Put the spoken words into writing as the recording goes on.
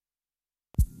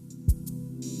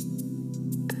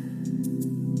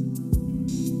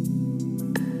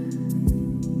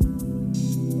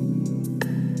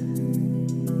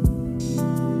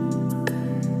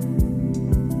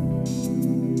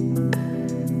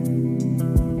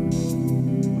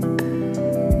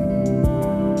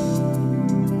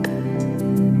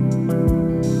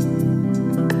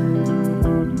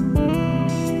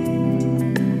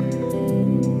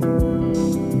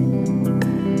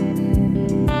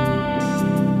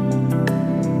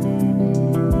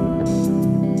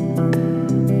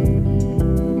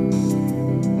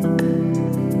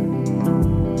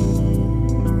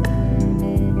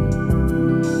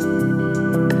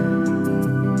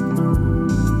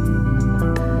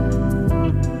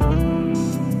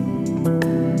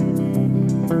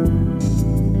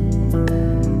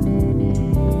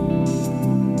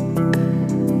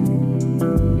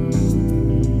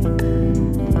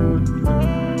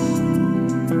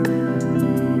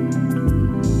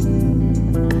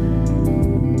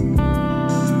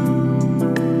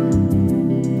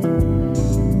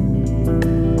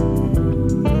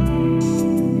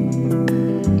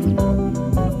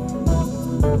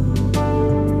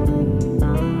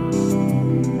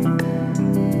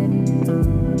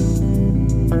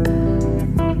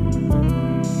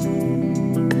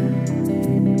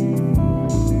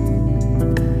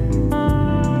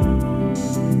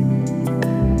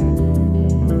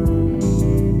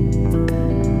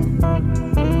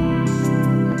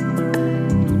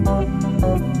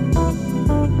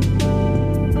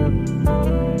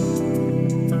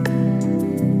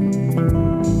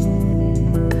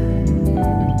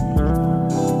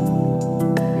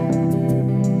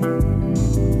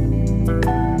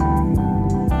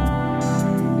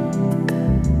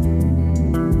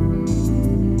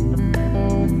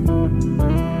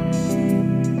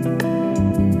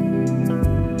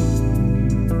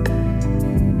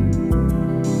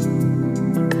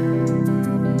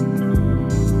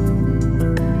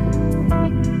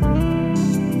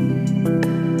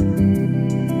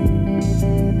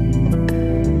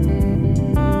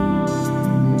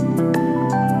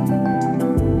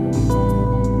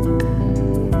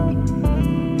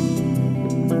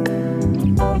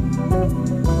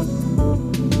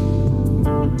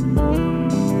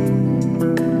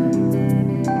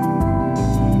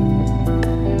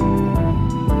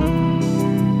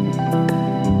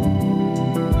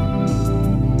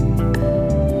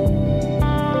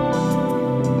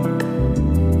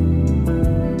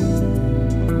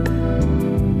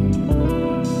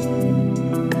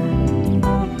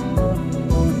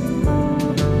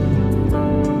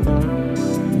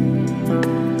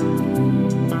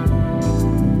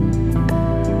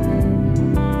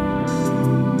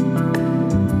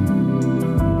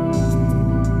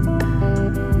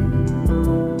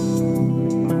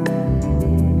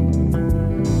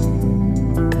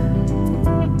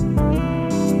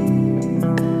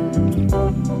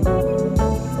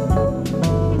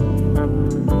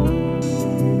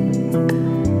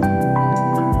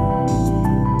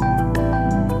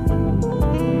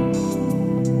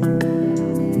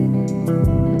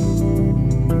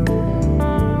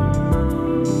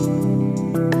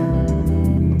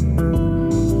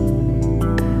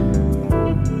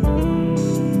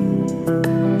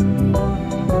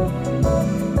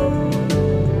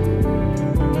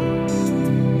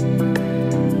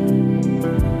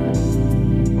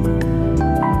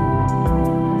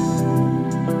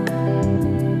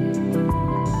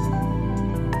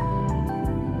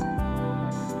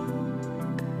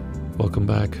Welcome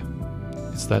back.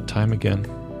 It's that time again.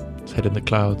 It's Head in the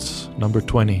Clouds, number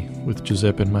 20, with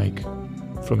Giuseppe and Mike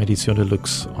from Edition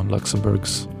Deluxe on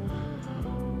Luxembourg's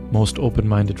most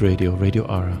open-minded radio, Radio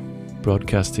ARA,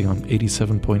 broadcasting on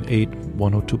 87.8,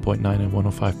 102.9 and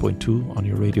 105.2 on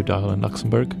your radio dial in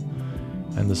Luxembourg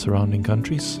and the surrounding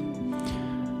countries.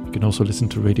 You can also listen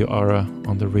to Radio ARA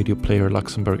on the Radio Player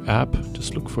Luxembourg app.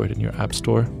 Just look for it in your app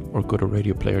store or go to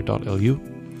radioplayer.lu.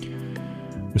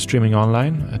 We're streaming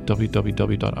online at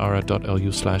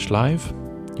www.ara.lu/live.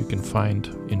 You can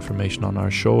find information on our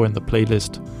show and the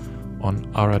playlist on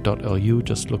ara.lu.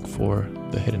 Just look for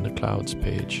the Head in the Clouds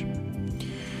page.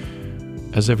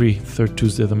 As every third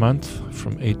Tuesday of the month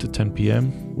from 8 to 10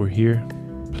 p.m., we're here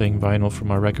playing vinyl from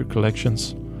our record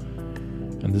collections.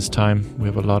 And this time we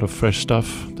have a lot of fresh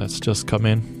stuff that's just come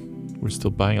in. We're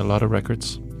still buying a lot of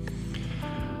records.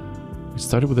 We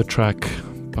started with a track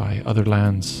by Other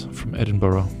Lands from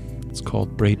Edinburgh. It's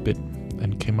called Braidbit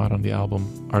and came out on the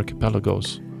album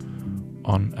Archipelagos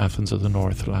on Athens of the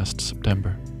North last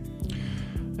September.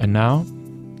 And now,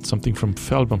 something from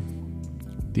FELBM,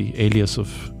 the alias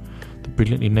of the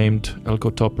brilliantly named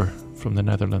Elko Topper from the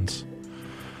Netherlands,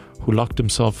 who locked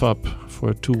himself up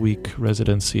for a 2-week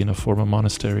residency in a former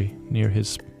monastery near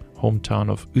his hometown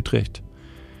of Utrecht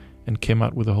and came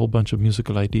out with a whole bunch of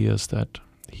musical ideas that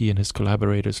he and his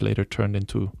collaborators later turned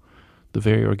into the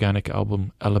very organic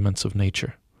album Elements of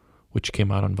Nature, which came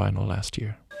out on vinyl last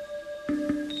year.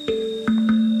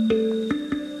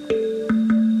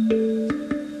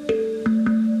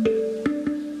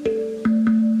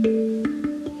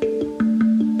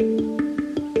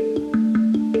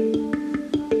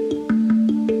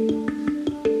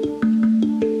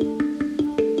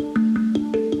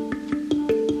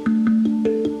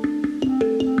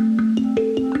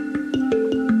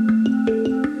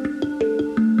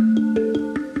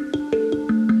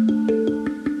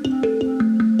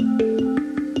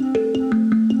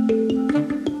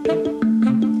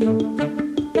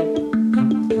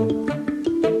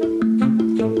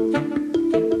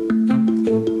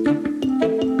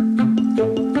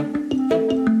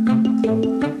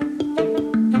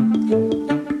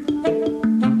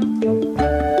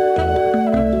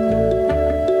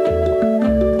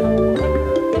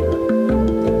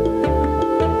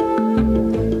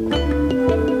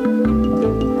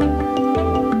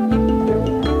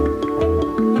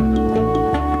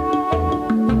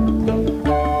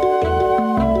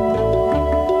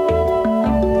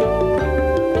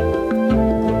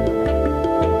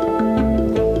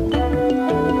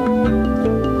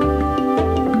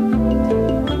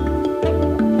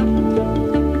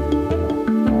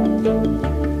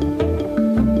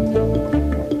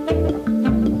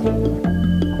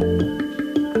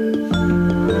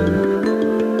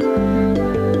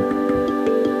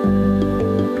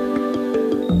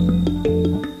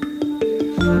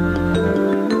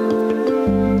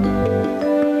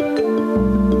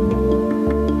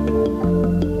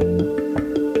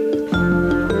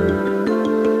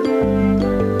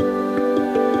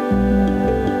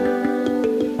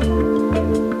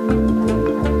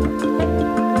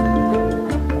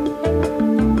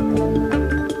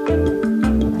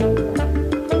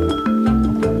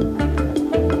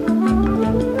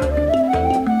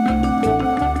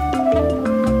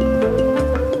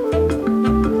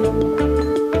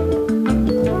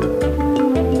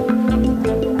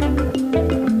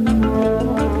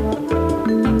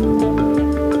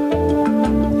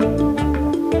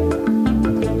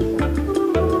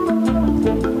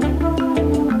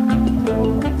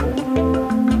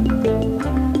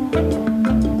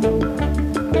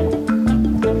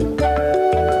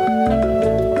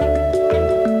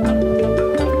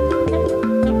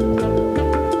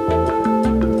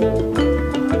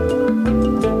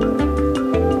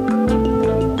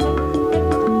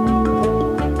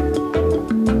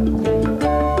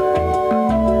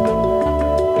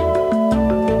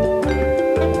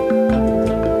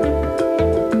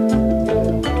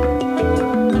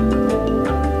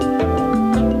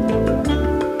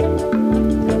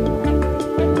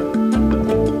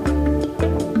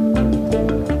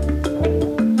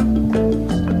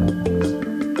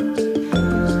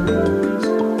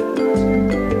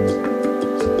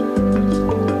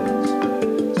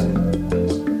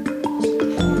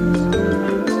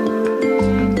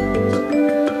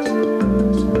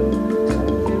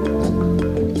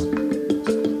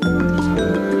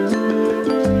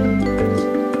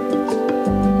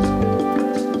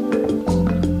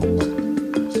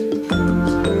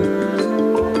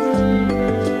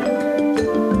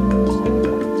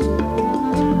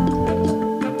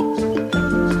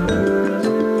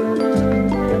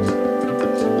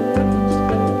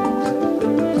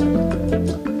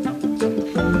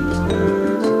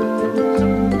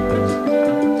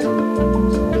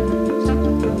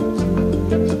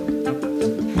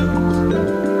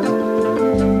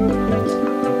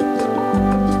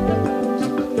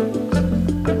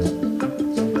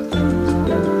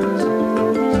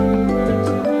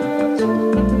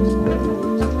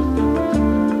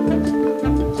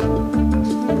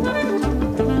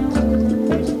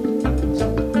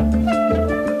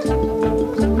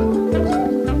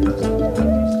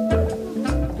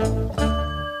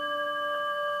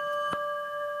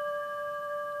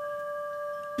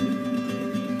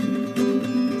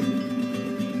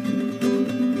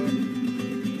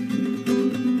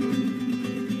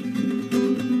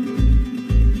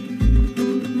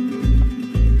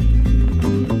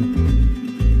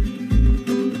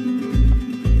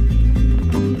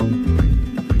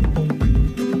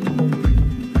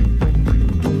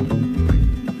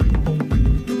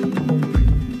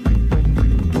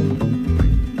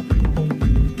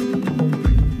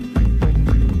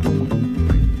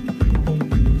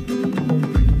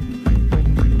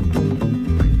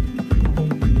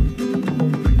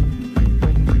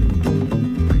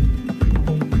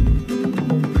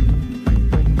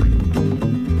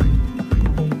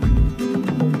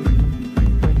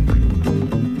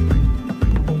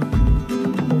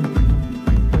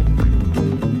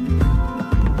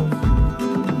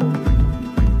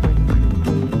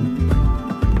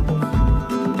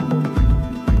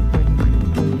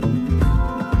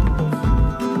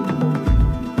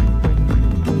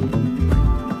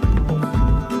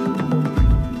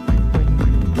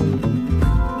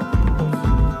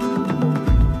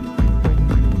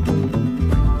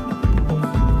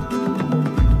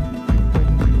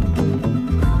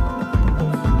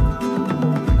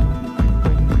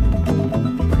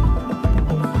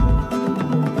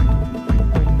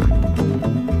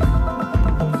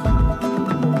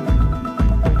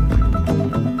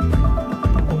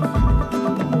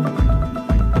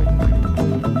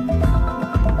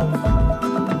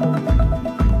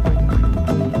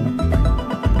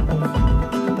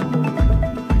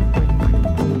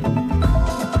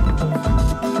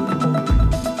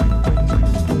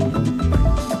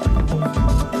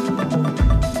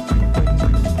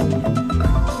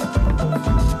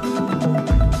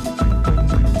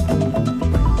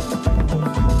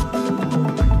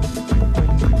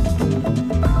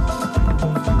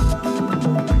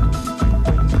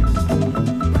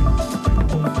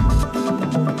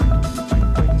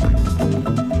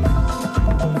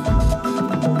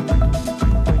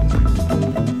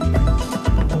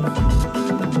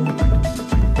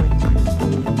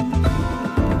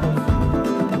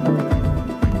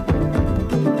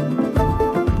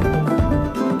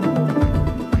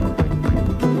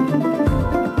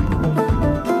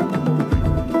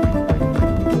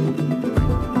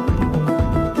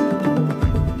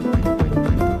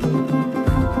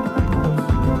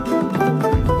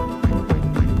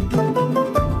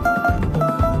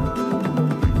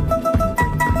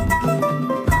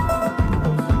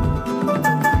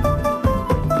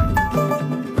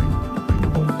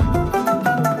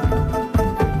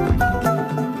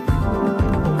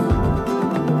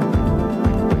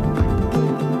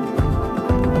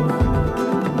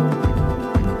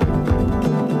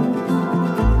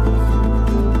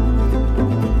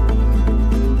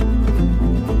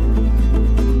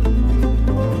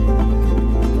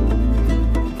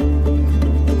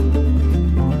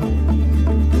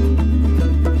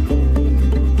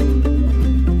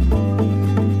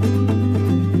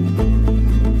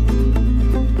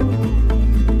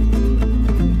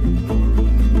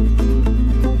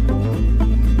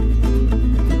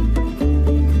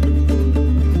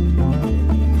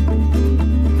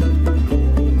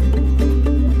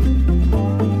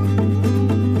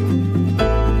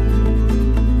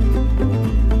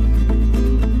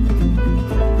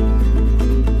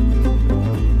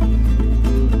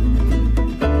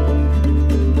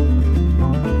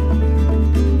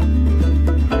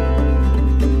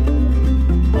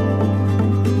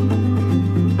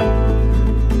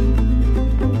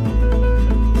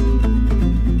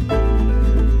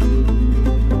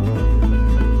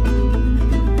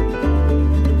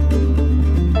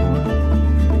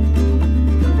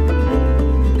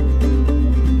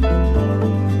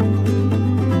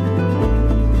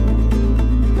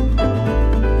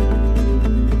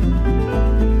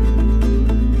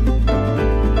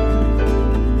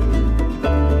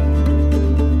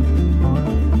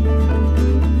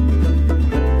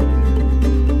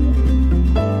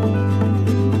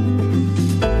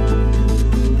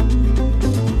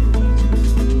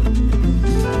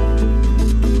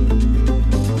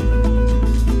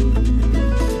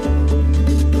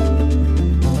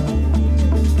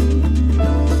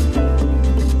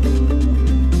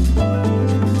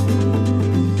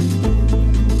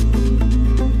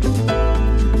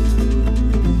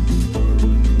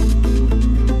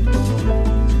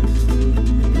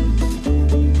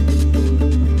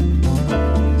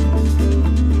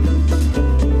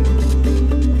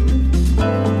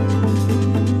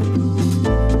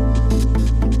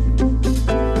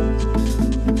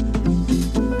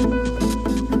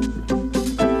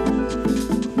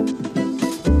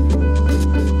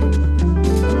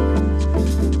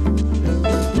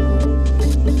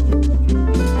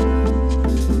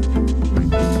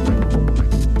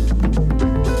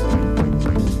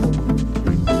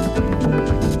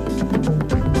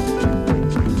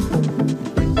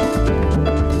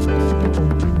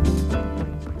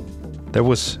 That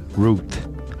was Root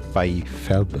by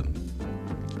FELBM.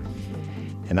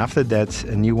 And after that,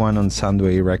 a new one on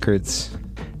Soundway Records,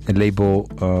 a label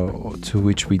to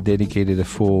which we dedicated a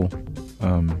full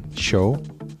show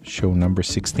number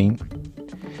 16.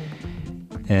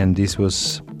 And this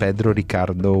was PEDRO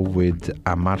RICARDO with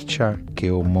A Marcha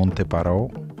que o Monte Parou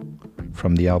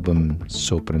from the album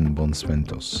Sopran Bons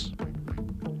Ventos.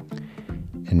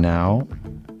 And now,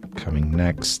 coming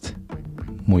next,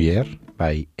 Mulher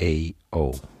by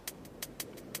A.O.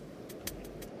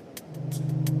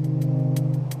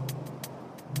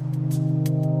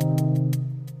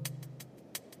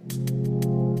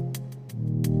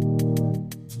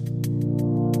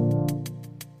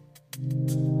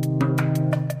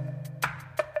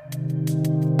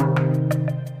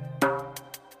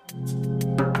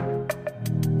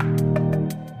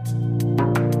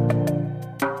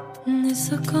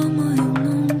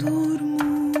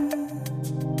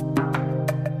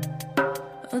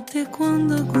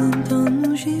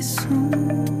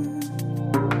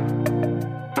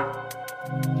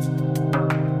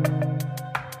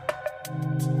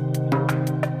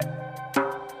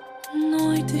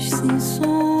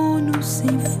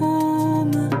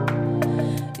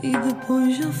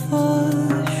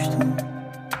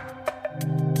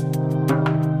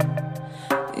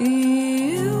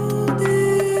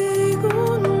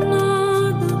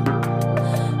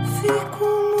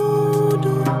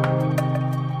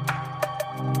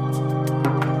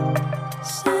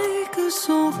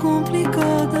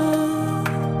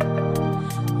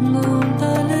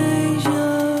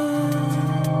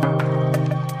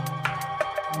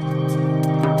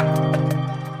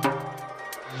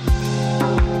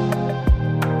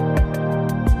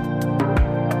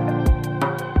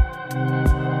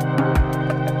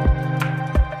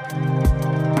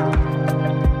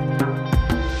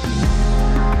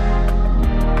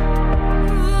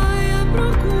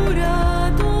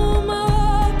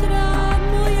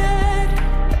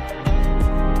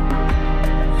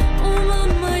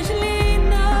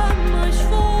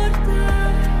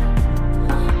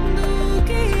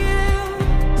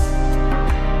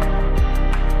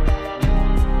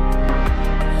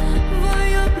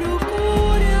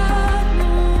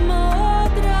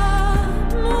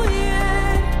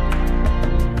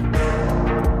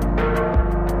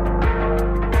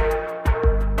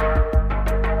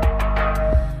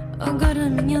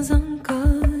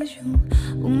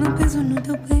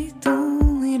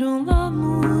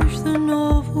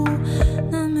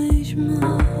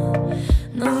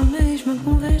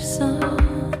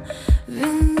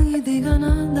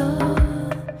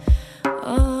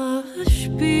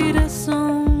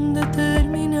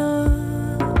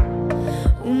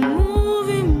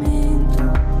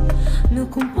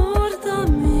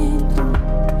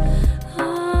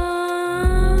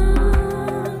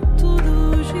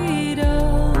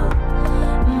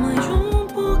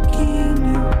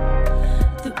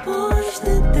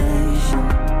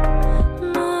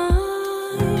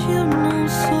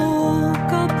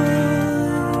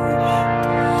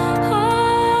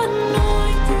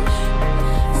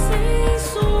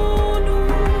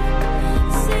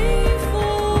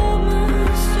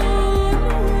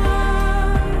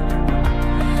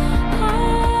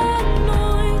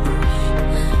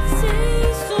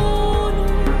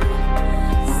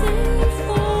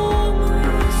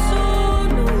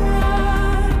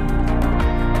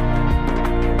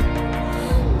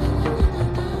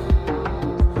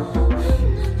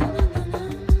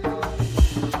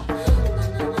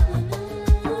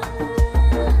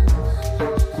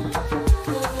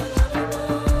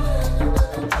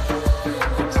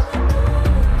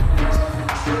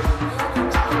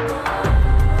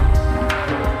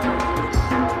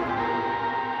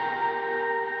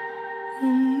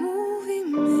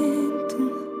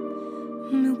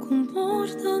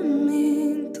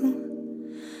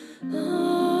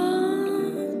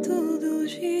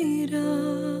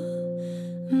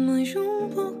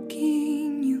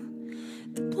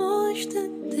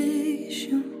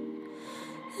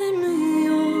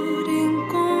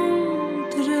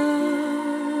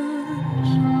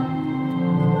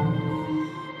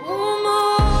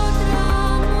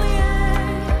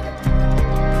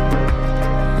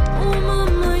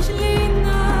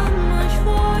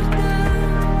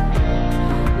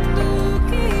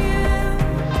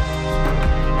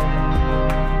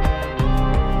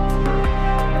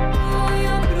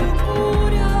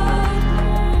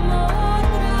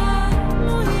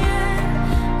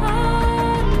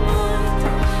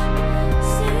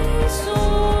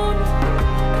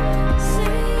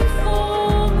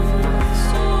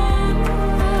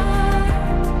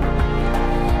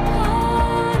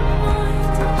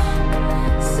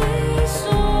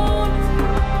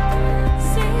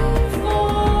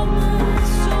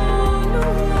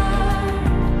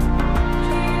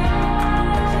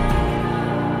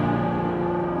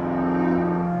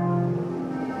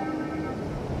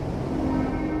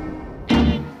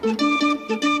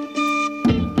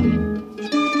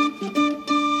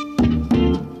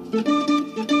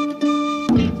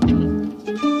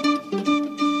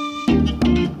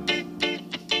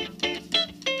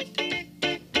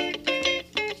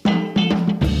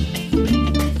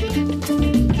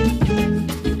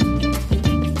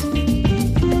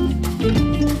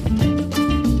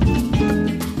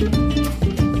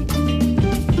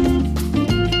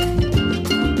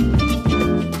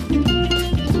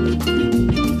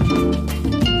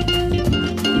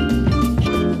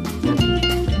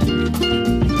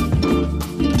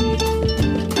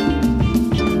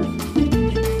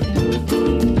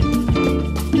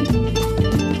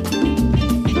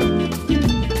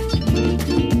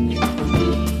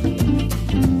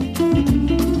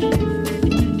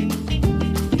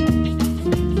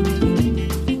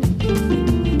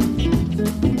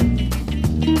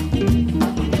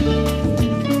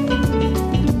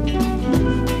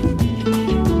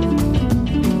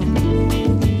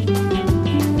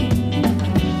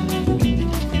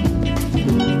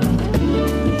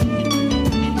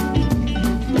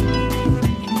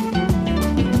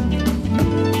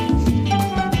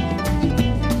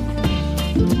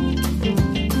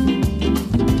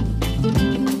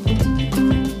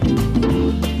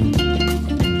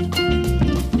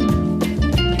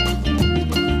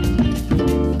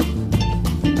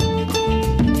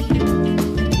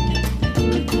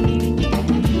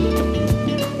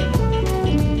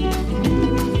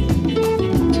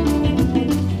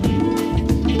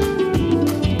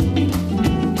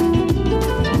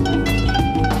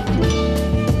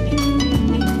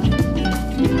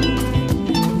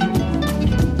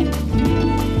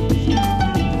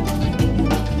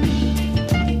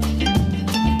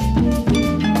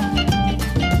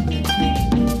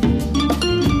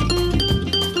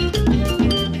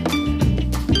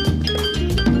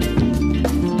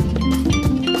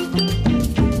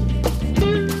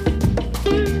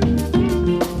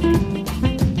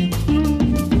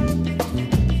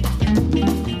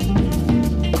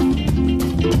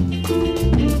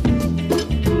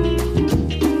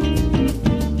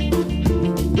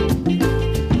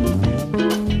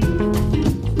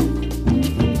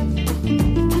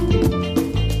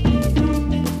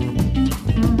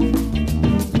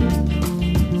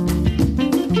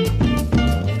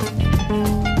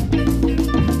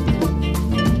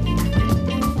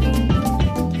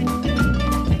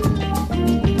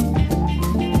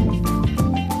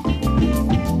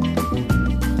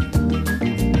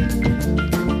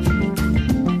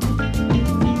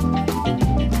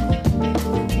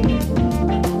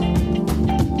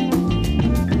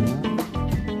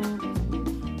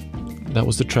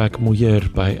 was the track Mulher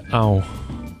by AU,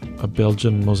 a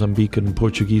Belgian, Mozambican,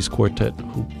 Portuguese quartet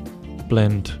who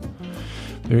blend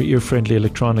very ear-friendly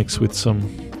electronics with some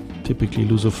typically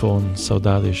Lusophone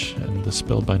Saudades and the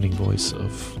spellbinding voice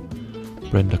of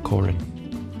Brenda Corin.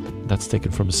 That's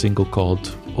taken from a single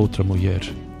called Outra Mulher,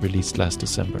 released last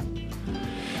December.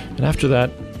 And after that,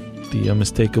 the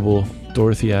unmistakable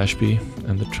Dorothy ASHBY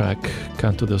and the track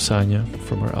Canto de Ossanha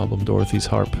from her album Dorothy's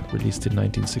Harp, released in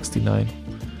 1969.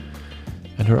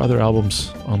 And her other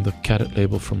albums on the Cadet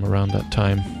label from around that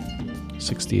time,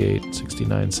 68,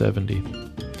 69, 70.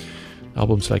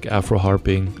 Albums like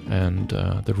Afro-Harping and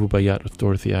the Rubaiyat with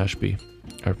Dorothy ASHBY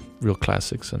are real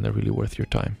classics, and they're really worth your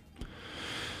time.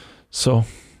 So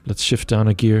let's shift down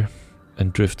a gear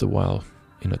and drift a while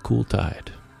in a cool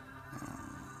tide.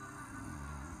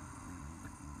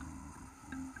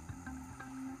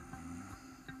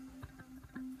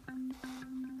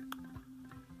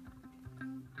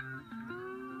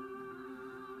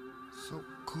 So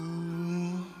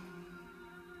cool,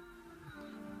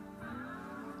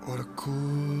 what a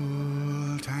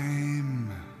cool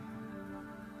time.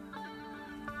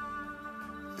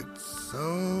 It's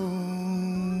so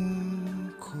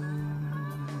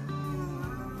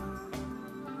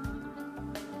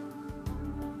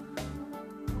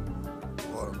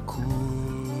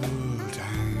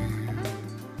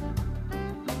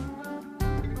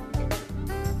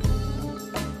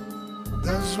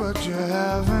what you're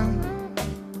having,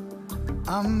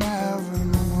 I'm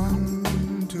having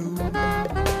one too.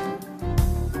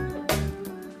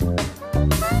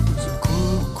 It's a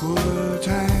cool, cool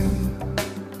time,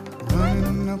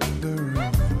 running up the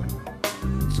river.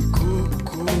 It's a cool,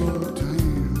 cool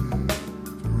time,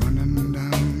 running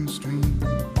downstream.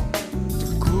 It's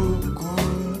a cool,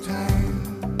 cool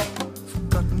time, for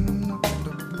cutting up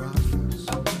the prophets.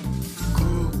 It's a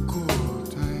cool, cool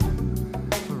time,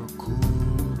 for a cool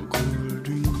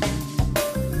dream.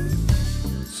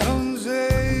 Some say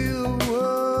the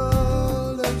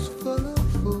world is full of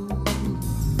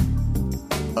fools,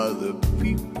 other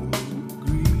people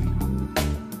agree.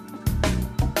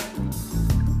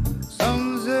 Some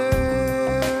say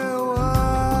the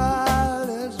world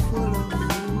is full of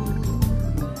fools,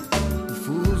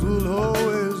 fools will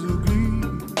always agree.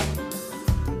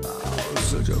 Oh,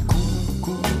 such a cool,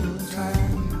 cool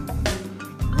time,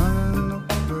 running up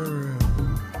the river.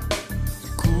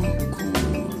 Cool,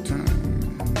 cool time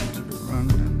to be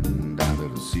running down to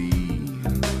the sea.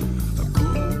 A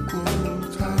cool, cool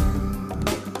time,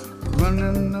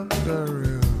 running up the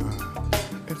river.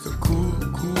 It's a cool,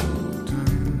 cool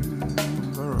time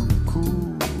for a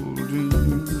cool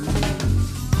dream.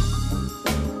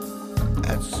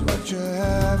 That's what you're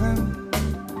having.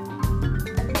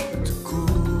 It's a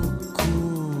cool,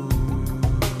 cool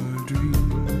dream.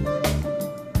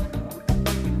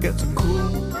 It's a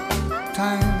cool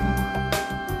time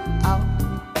out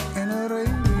in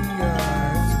Arabia.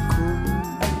 It's a cool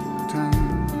time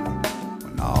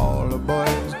when all the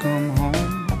boys come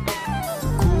home. It's a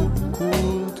cool,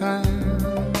 cool time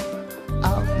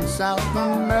out in South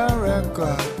America.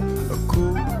 A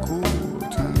cool, cool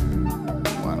time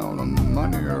when all the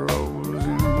money rolls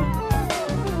in.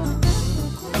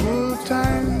 Cool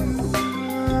time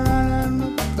running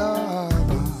up the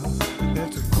harbor.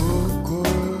 It's a cool,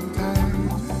 cool time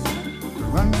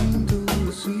running to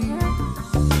the sea.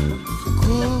 It's a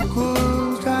cool, cool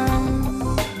time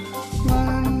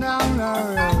running down the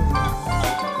river.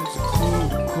 It's a cool,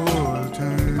 cool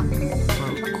time for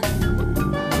a cool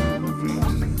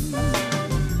dream.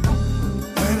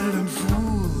 Better than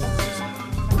fools,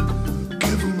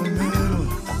 give 'em a medal.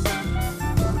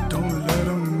 Don't let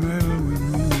 'em meddle with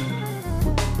me.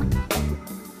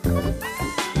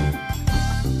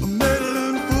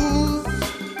 Meddling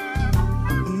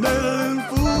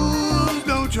fools,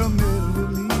 don't you meddle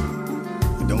with me.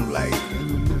 I don't like it.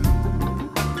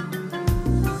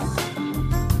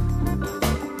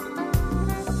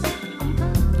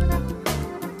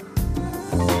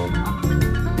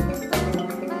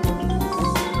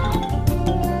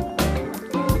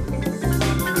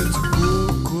 It's a cool,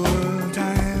 cool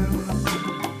time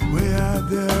way out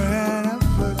there in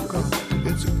Africa.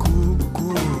 It's a cool,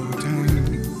 cool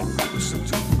time with such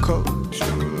a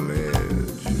cultural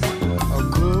edge. A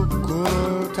cool,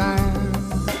 cool time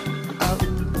out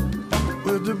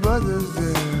with the brothers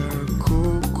there. A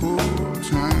cool, cool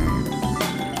time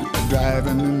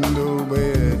driving in the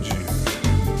wedge.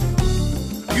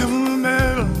 Give 'em a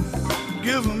medal,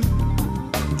 give 'em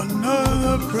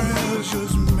another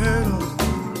precious medal.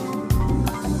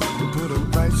 Put a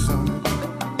price on it.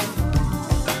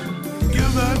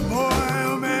 Give that boy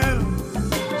a medal.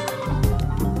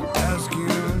 Ask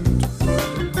him to put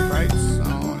a price on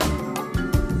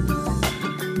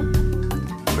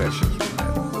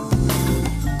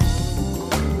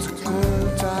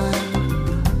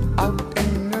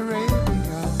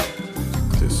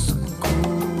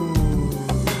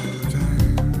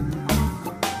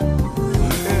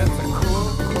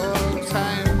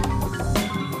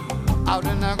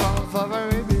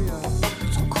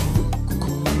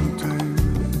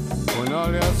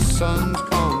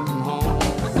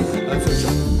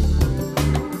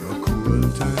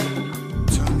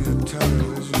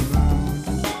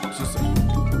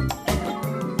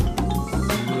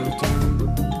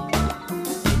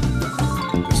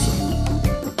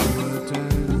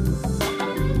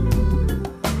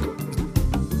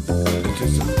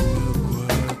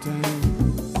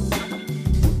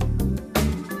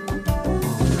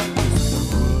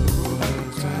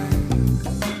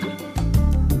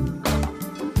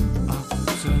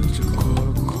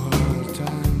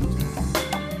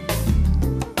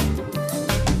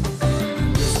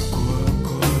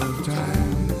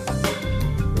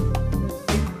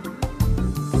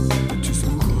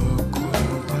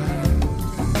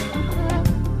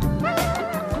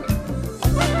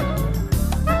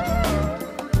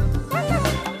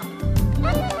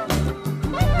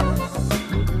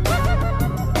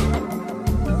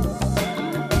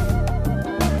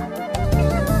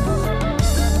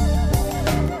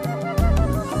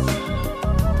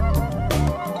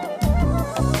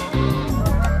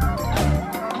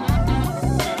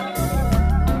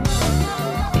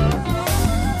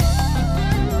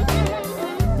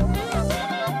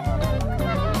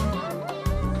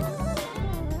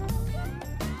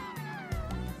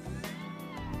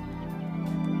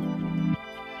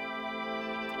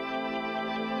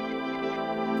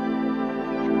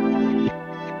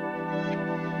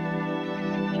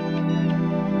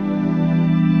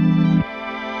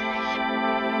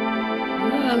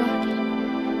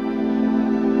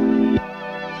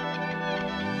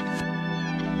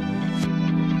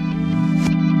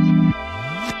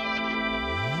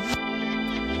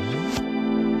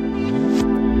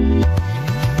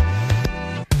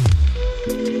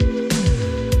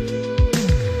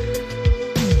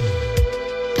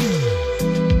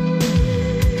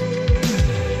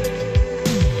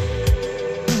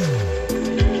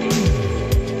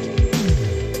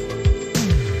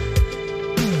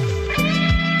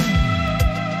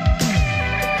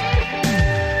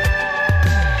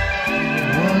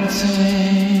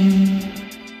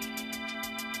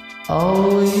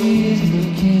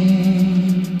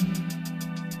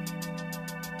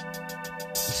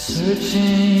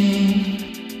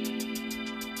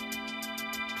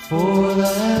for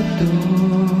that door.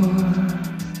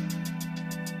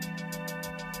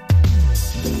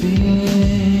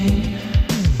 Being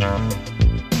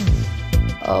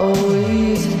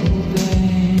always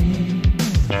hoping,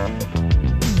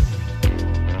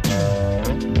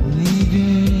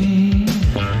 leaving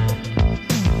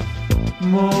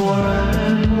more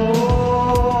and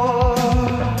more.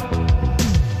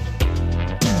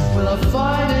 Will I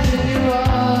find it in your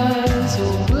eyes,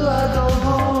 or will I go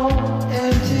home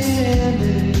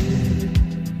empty-handed?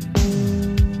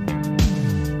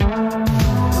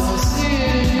 Will I see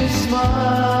it in your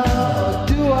smile, or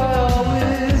do I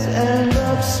always end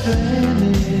up stranded?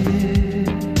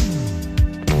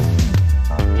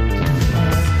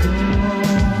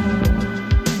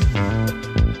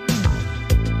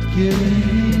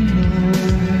 Getting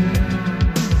nowhere.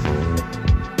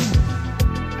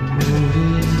 The road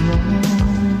is long.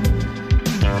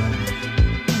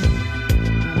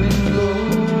 Wind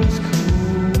blows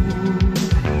cold.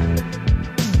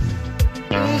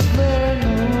 Is there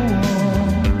no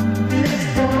one? Is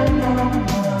there no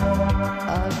one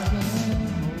I can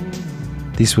hold?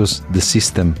 This was The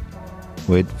System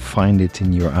with Find It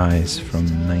in Your Eyes from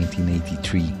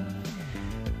 1983,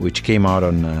 which came out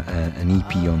on an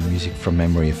EP on Music from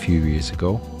Memory a few years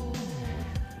ago.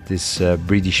 This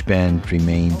British band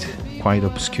remained quite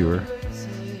obscure,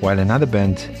 while another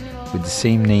band with the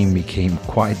same name became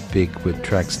quite big with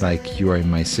tracks like You Are in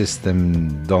My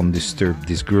System, Don't Disturb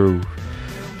This Groove,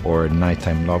 or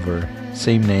Nighttime Lover.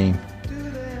 Same name,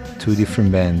 two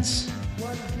different bands,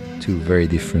 two very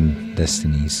different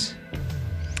destinies.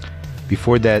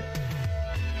 Before that,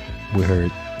 we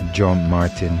heard John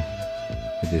Martin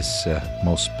with his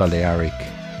most Balearic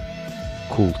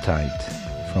Cooltide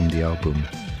from the album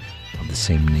of the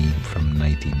same name from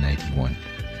 1991.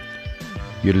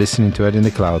 You're listening to Head in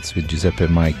the Clouds with Giuseppe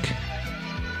and Mike.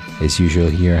 As usual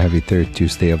here every third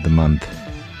Tuesday of the month.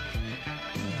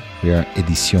 We are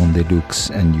Edition Deluxe,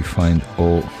 and you find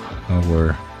all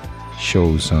our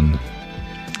shows on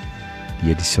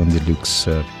the Edition Deluxe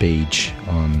page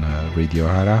on Radio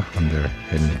ARA under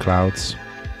Head in the Clouds,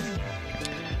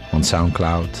 on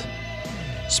SoundCloud,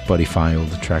 Spotify, all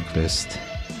the track list.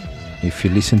 If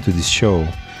you listen to this show,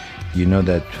 you know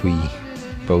that we,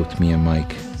 both me and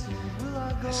Mike,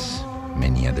 as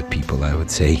many other people I would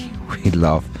say, we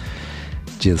love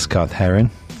Jill Scott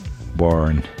Heron,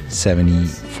 born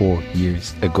 74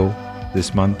 years ago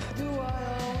this month.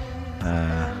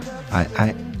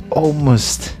 I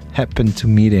almost happened to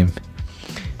meet him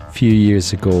a few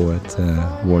years ago at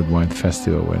a Worldwide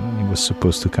Festival when he was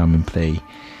supposed to come and play.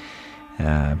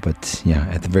 But yeah,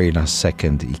 at the very last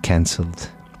second he cancelled.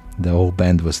 The whole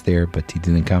band was there, but he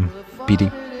didn't come. Pity.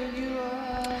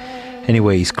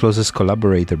 Anyway, his closest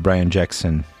collaborator, Brian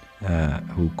Jackson,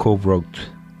 who co-wrote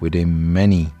with him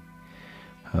many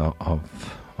of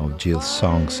Jill's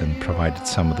songs and provided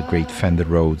some of the great Fender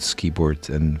Rhodes keyboard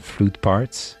and flute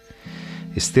parts,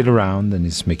 is still around and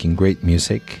is making great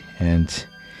music. And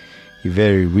he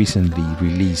very recently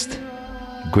released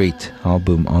a great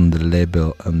album on the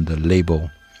label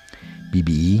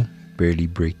BBE, Barely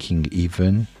Breaking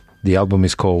Even. The album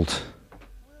is called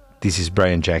This is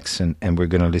Brian Jackson, and we're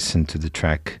gonna listen to the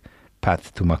track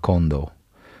Path to Macondo,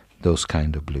 Those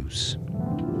Kind of Blues.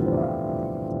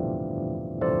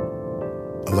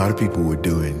 A lot of people were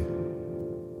doing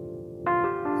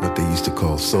what they used to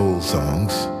call soul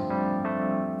songs,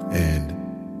 and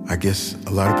I guess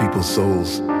a lot of people's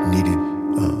souls needed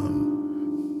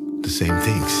the same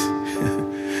things,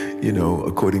 you know,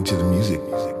 according to the music.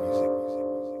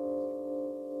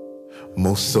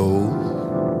 Most soul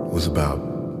was about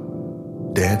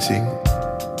dancing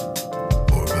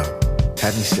or about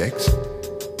having sex.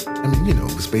 I mean, you know,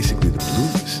 it was basically the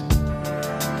blues.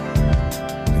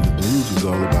 And the blues was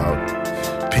all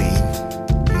about pain,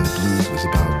 and the blues was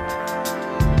about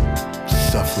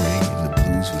suffering, and the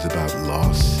blues was about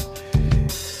loss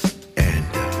and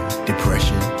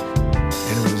depression.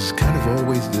 And it was kind of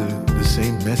always the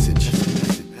same message.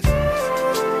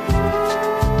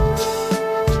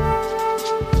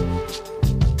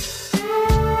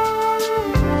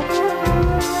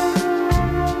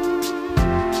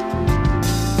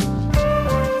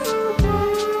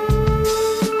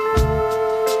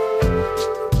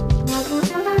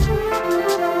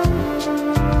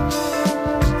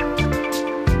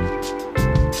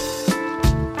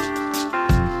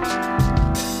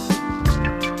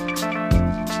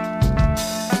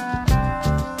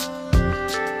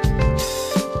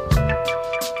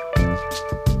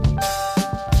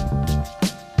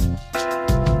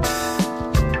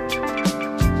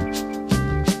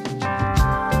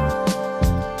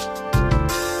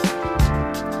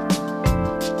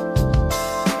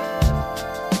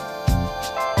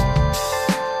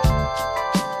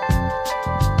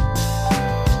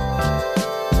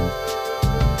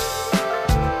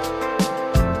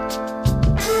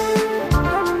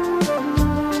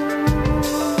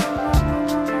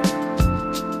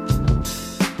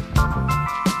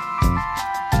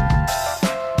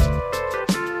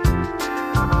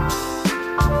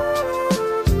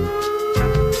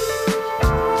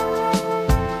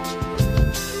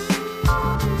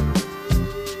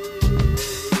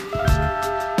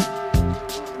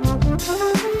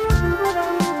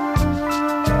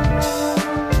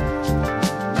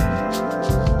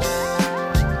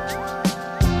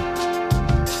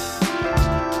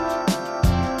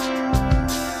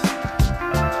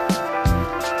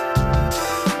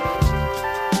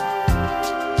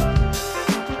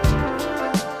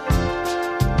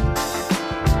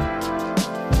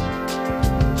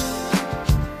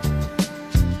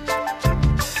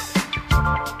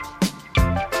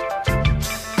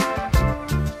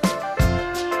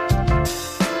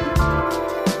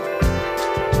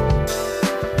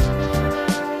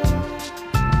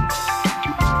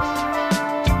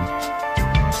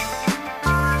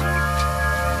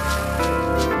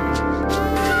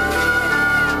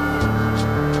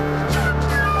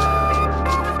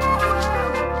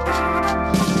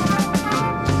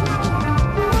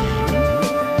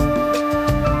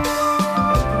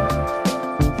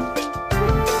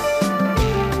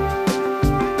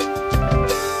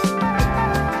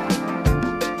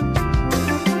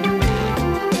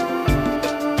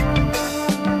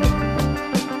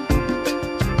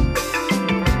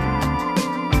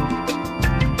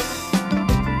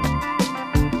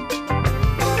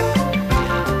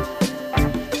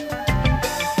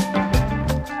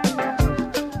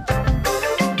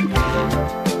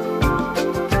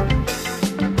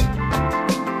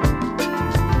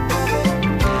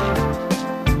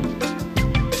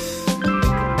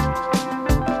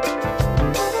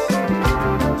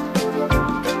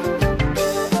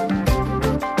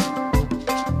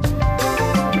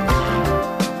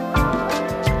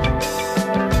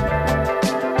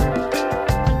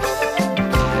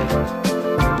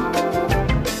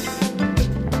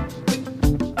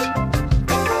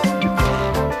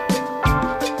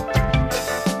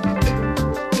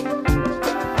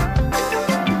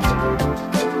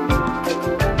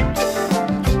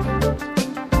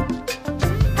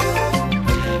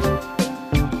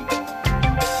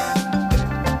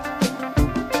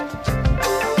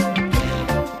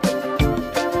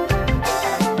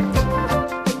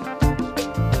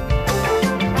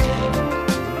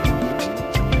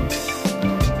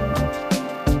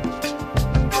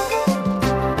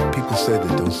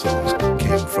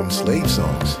 slave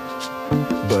songs.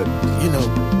 But, you know,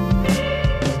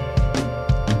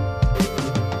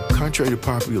 contrary to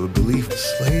popular belief,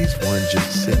 slaves weren't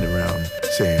just sitting around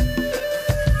saying,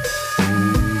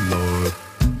 "Ooh, Lord,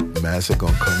 Massa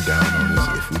gonna come down on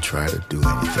us if we try to do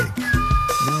anything."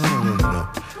 No.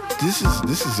 This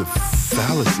is a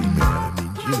fallacy, man. I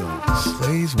mean, you know,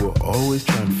 slaves were always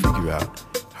trying to figure out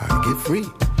how to get free.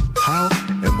 How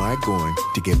am I going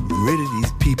to get rid of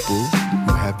these people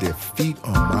who have their feet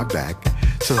on my back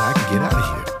so that I can get out of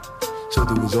here? So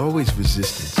there was always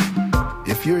resistance.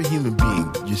 If you're a human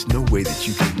being, there's no way that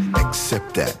you can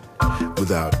accept that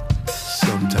without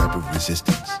some type of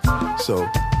resistance. So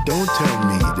don't tell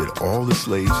me that all the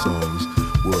slave songs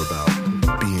were about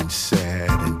being sad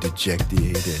and dejected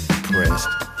and depressed,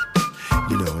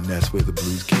 you know, and that's where the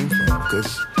blues came from,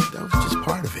 because that was just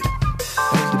part of it.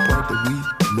 That was the part that we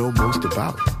know most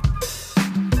about.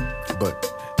 But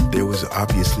there was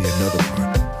obviously another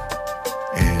part,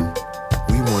 and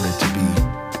we wanted to be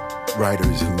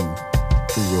writers who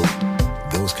wrote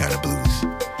those kind of blues,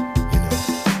 you know,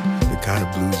 the kind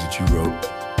of blues that you wrote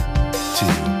to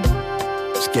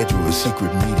schedule a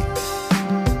secret meeting,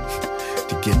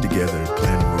 to get together and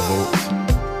plan revolts,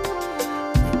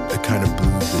 the kind of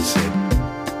blues that said,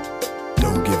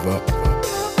 "Don't give up,"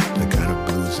 the kind of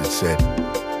blues that said,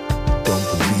 "Don't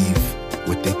believe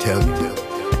what they tell you.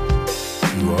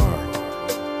 You are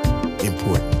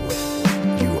important.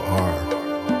 You are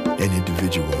an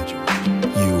individual.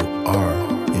 You are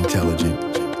intelligent.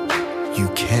 You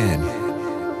can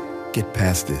get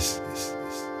past this."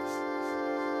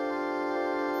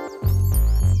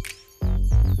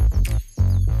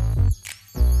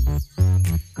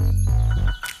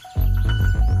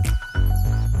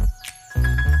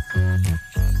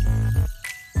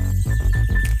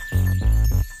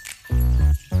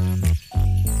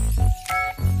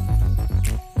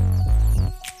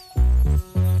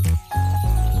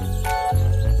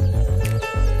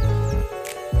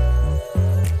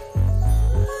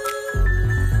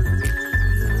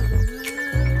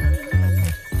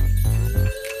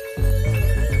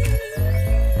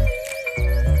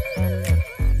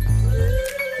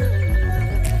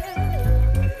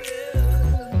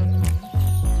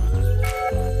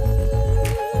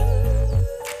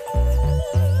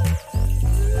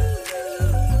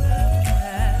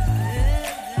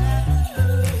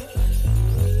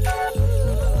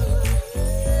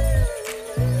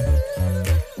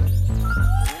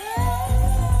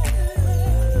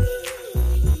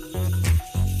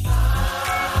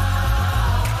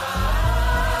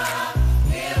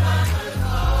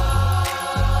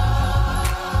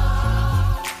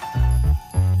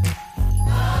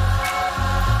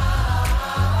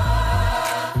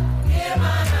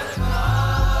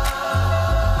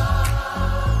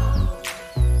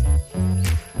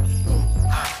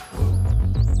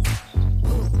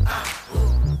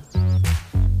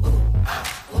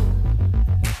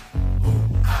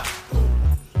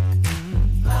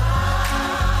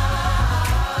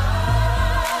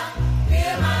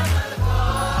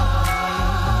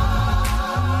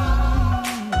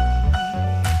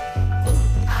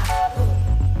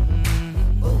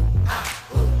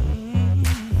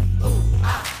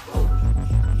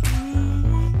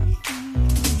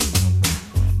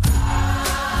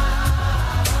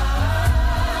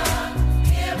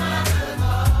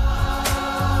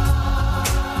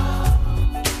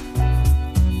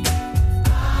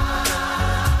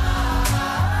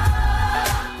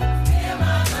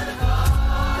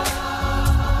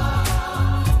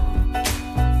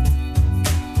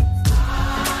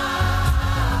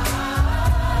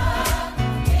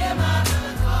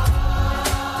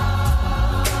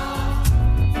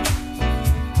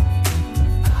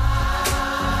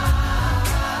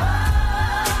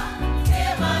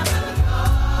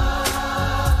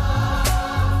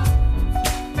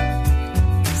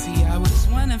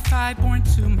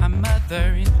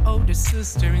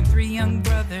 Sister and 3 young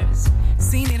brothers.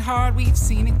 Seen it hard, we've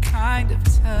seen it kind of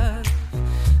tough.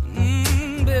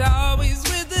 But always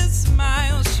with a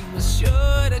smile, she was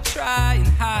sure to try and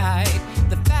hide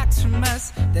the facts from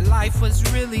us, that life was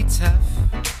really tough.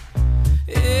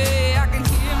 Hey, I can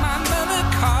hear my mother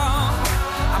call.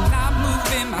 I'm not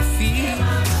moving my feet.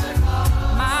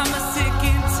 Mama's sick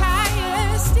and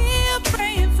tired, still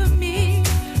praying for me.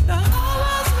 The whole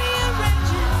world's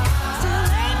rearranging, still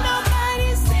ain't nobody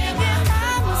singing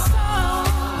Mama's song.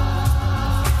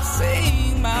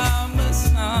 Sing Mama's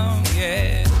song,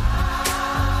 yeah.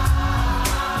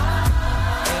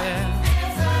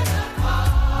 Answer the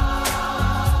call.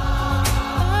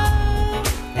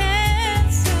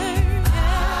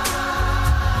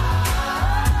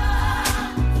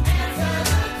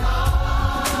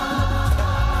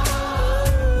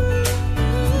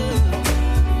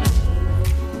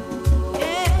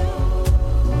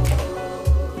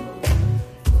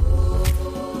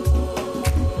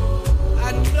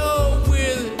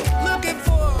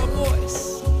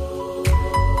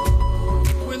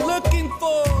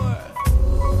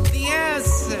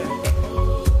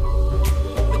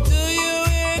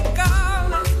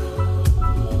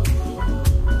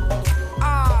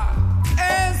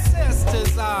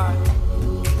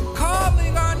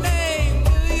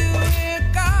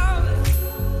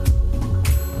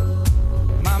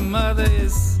 mother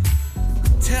is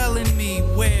telling me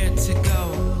where to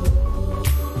go.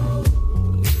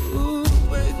 Ooh,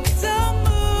 but don't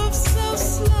move so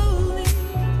slowly.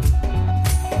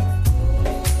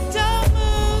 Don't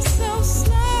move so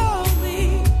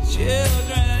slowly,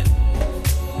 children.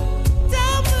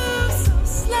 Don't move so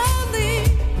slowly.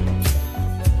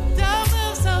 Don't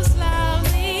move so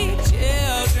slowly,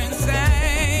 children.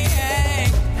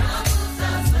 Sing. Don't move so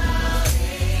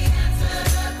slowly into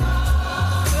the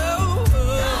cold. Don't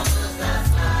move so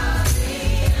slowly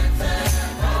into the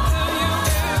cold. Do you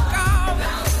hear it call?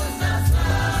 Don't move so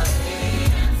slowly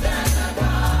into the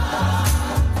cold.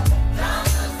 Don't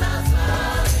move so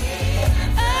slowly into the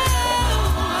cold.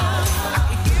 I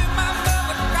can hear my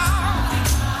mother call.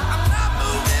 I'm not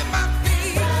moving my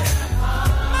feet.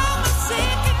 Mama's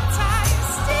sick and tired,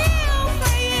 still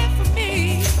praying for me.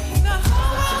 The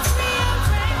whole world's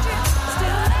rearranging,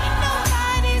 still ain't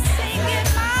nobody singing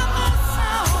Mama's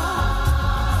song.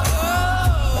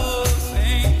 Oh,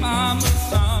 sing Mama's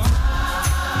song.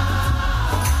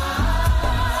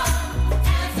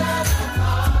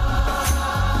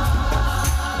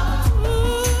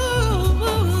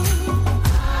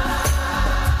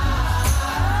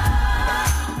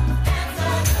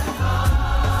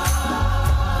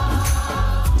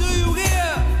 Do you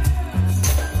hear?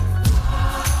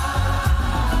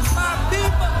 My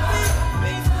people,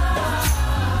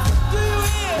 do you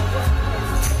hear?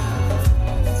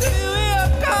 Do you hear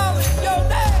calling your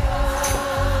name?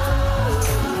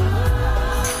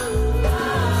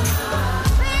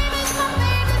 Babies, my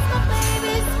babies, my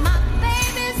babies, my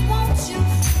babies, won't you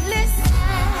listen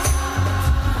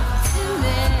to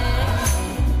me?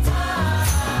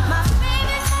 My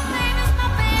babies, my babies, my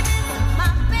babies, my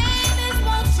babies,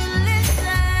 won't you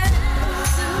listen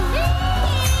to me?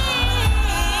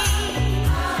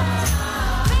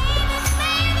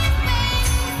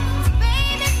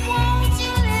 Babies, won't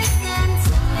you listen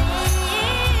to me?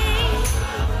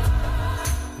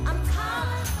 I'm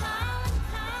calling.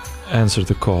 Answer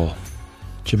the Call.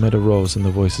 JIMETTA Rose and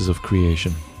the Voices of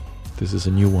Creation. This is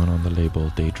a new one on the label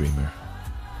Daydreamer.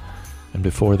 And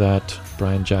before that,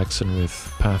 Brian Jackson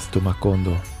with Path to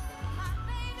Macondo,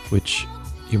 which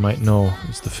you might know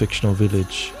is the fictional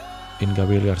village in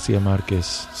Gabriel Garcia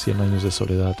Marquez' Cien Años de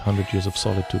Soledad, 100 Years of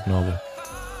Solitude novel.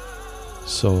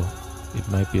 So it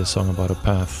might be a song about a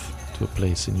path to a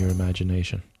place in your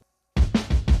imagination.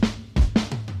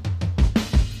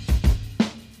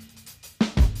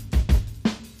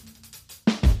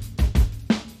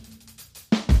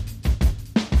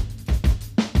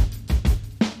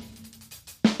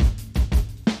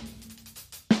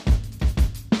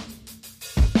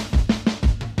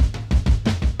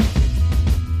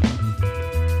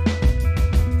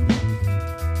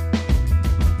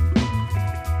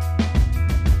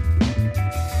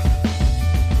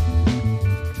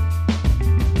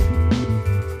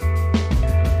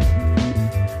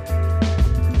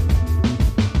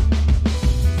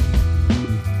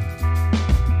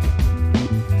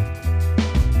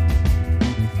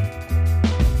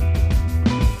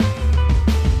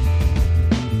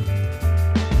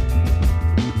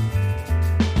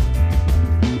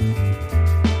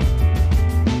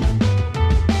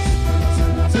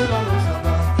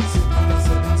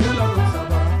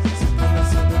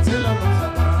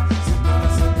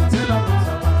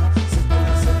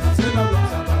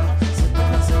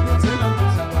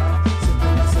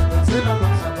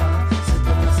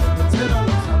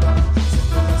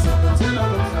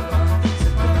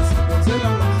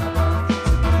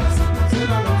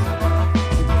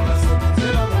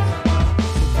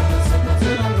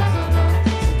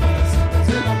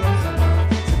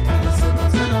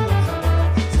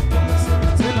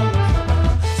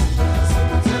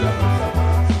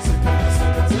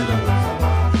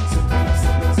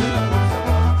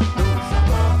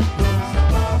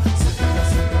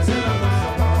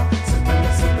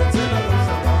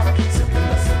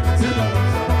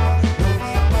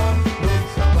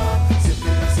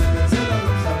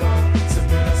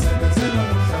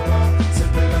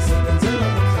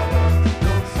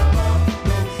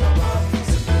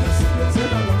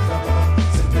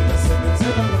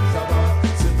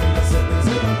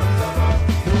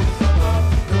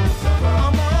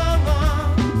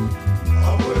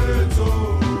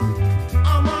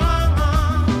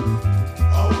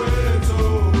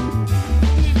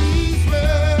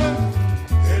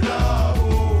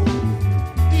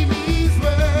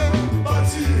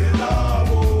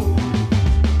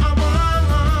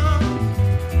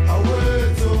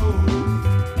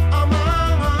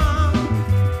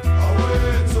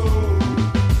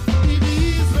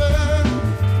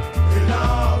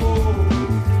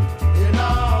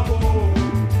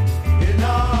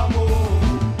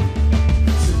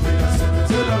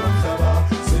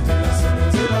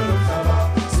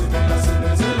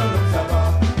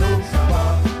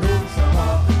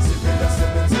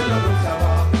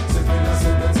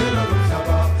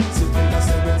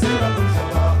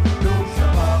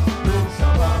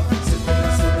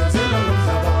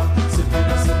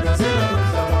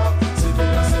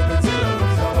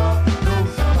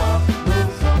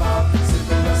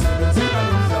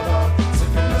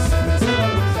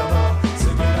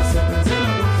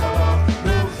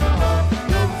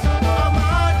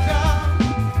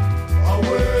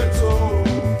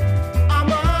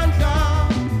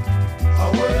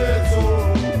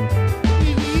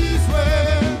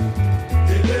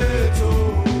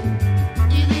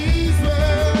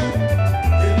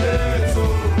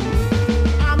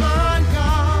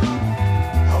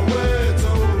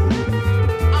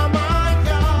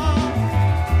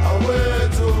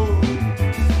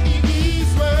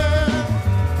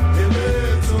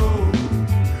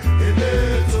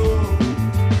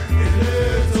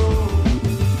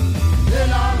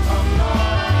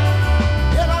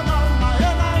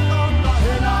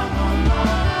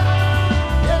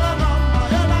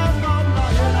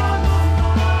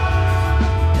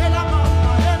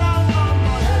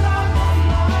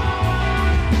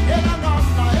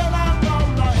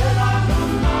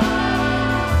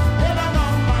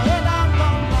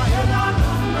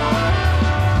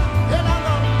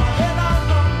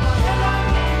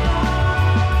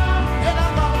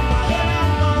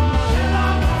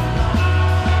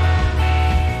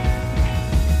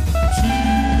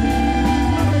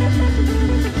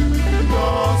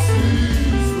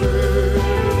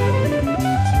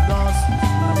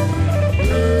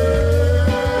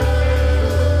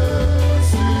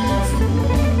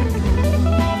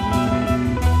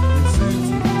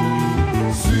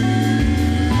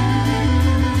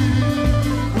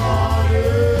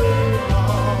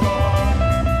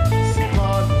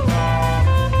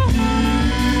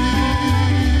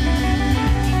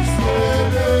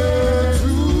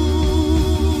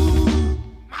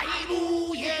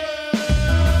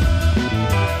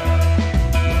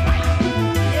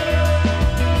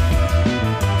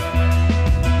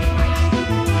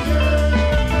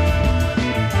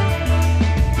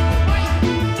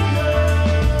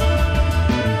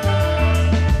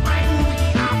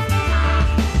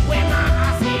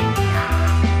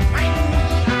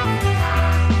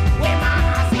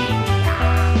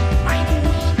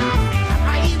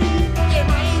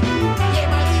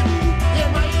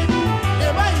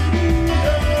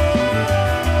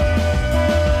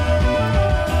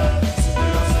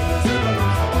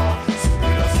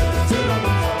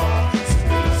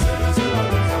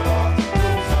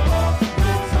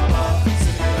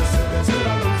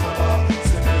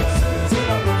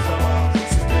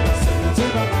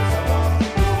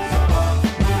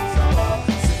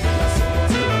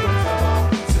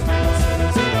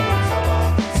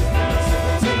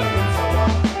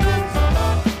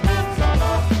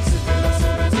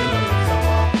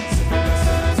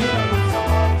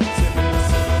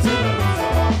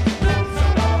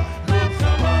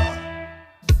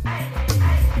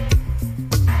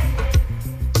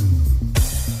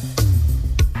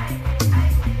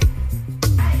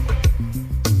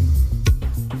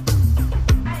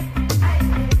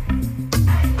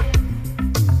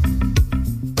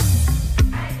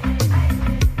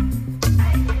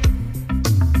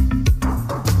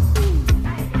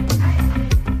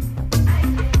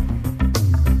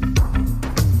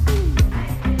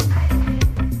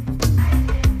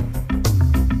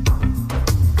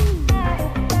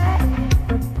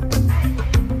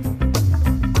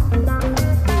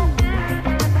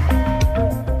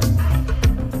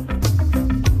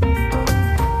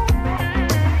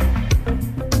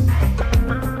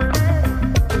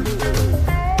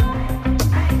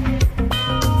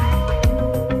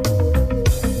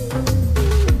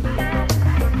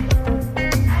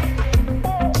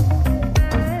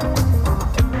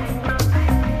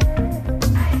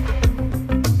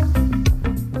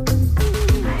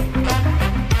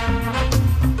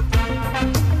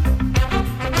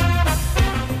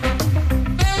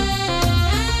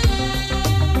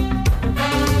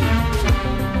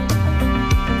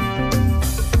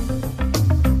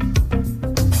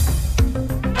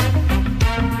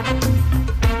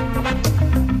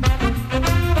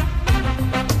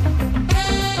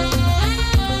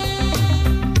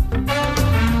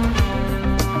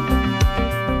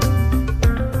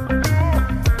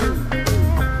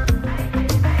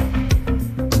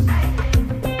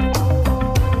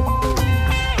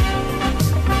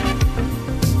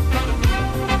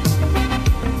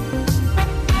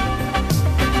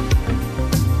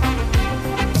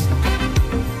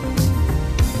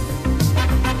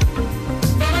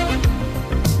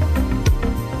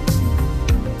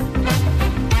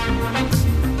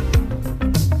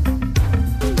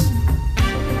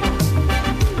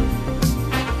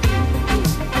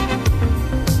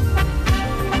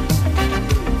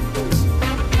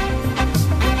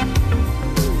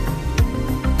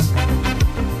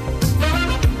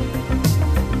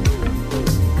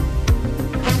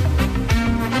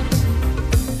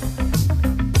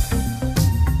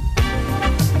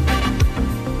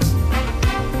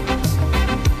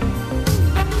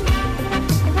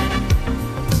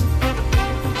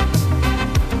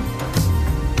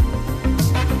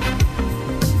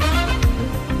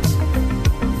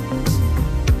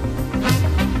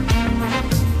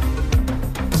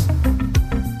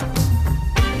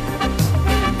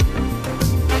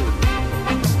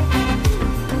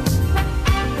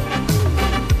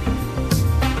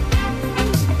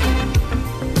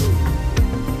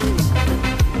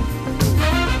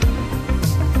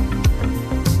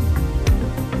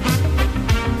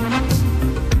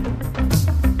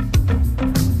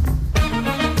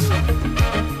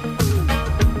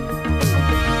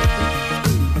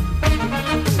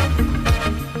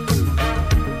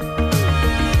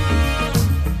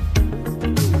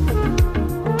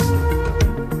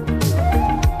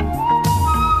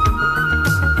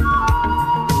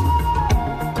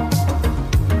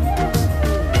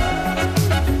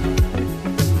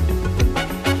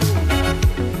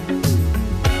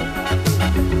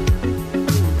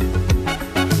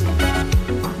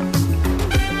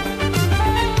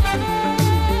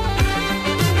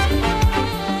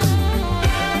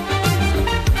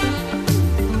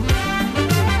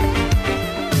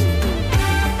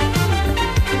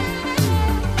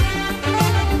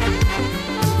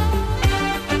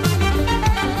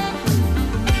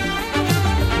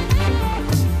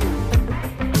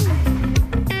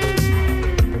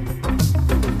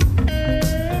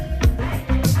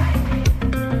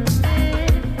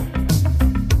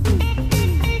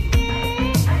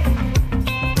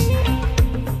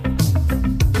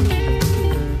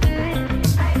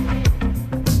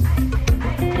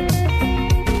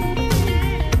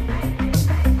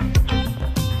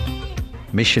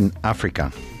 Mission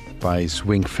Africa by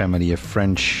Swing Family, a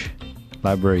French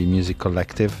library music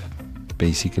collective,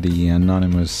 basically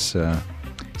anonymous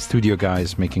studio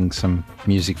guys making some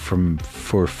music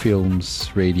for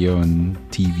films, radio and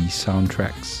TV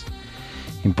soundtracks.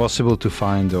 Impossible to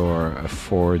find or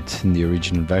afford in the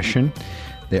original version.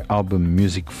 Their album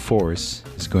Music Force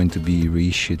is going to be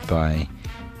reissued by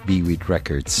Beatwit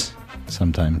Records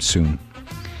sometime soon.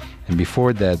 And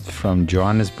before that, from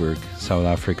Johannesburg, South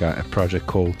Africa, a project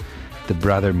called The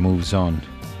Brother Moves On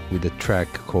with a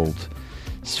track called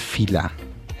Sphila.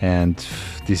 And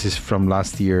this is from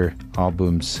last year's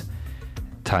albums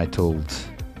titled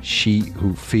She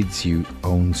Who Feeds You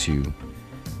Owns You.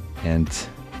 And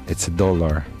it's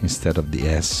 $1 instead of the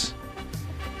S.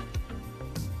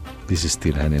 This is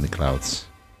still Head in the Clouds.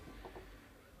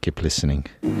 Keep listening.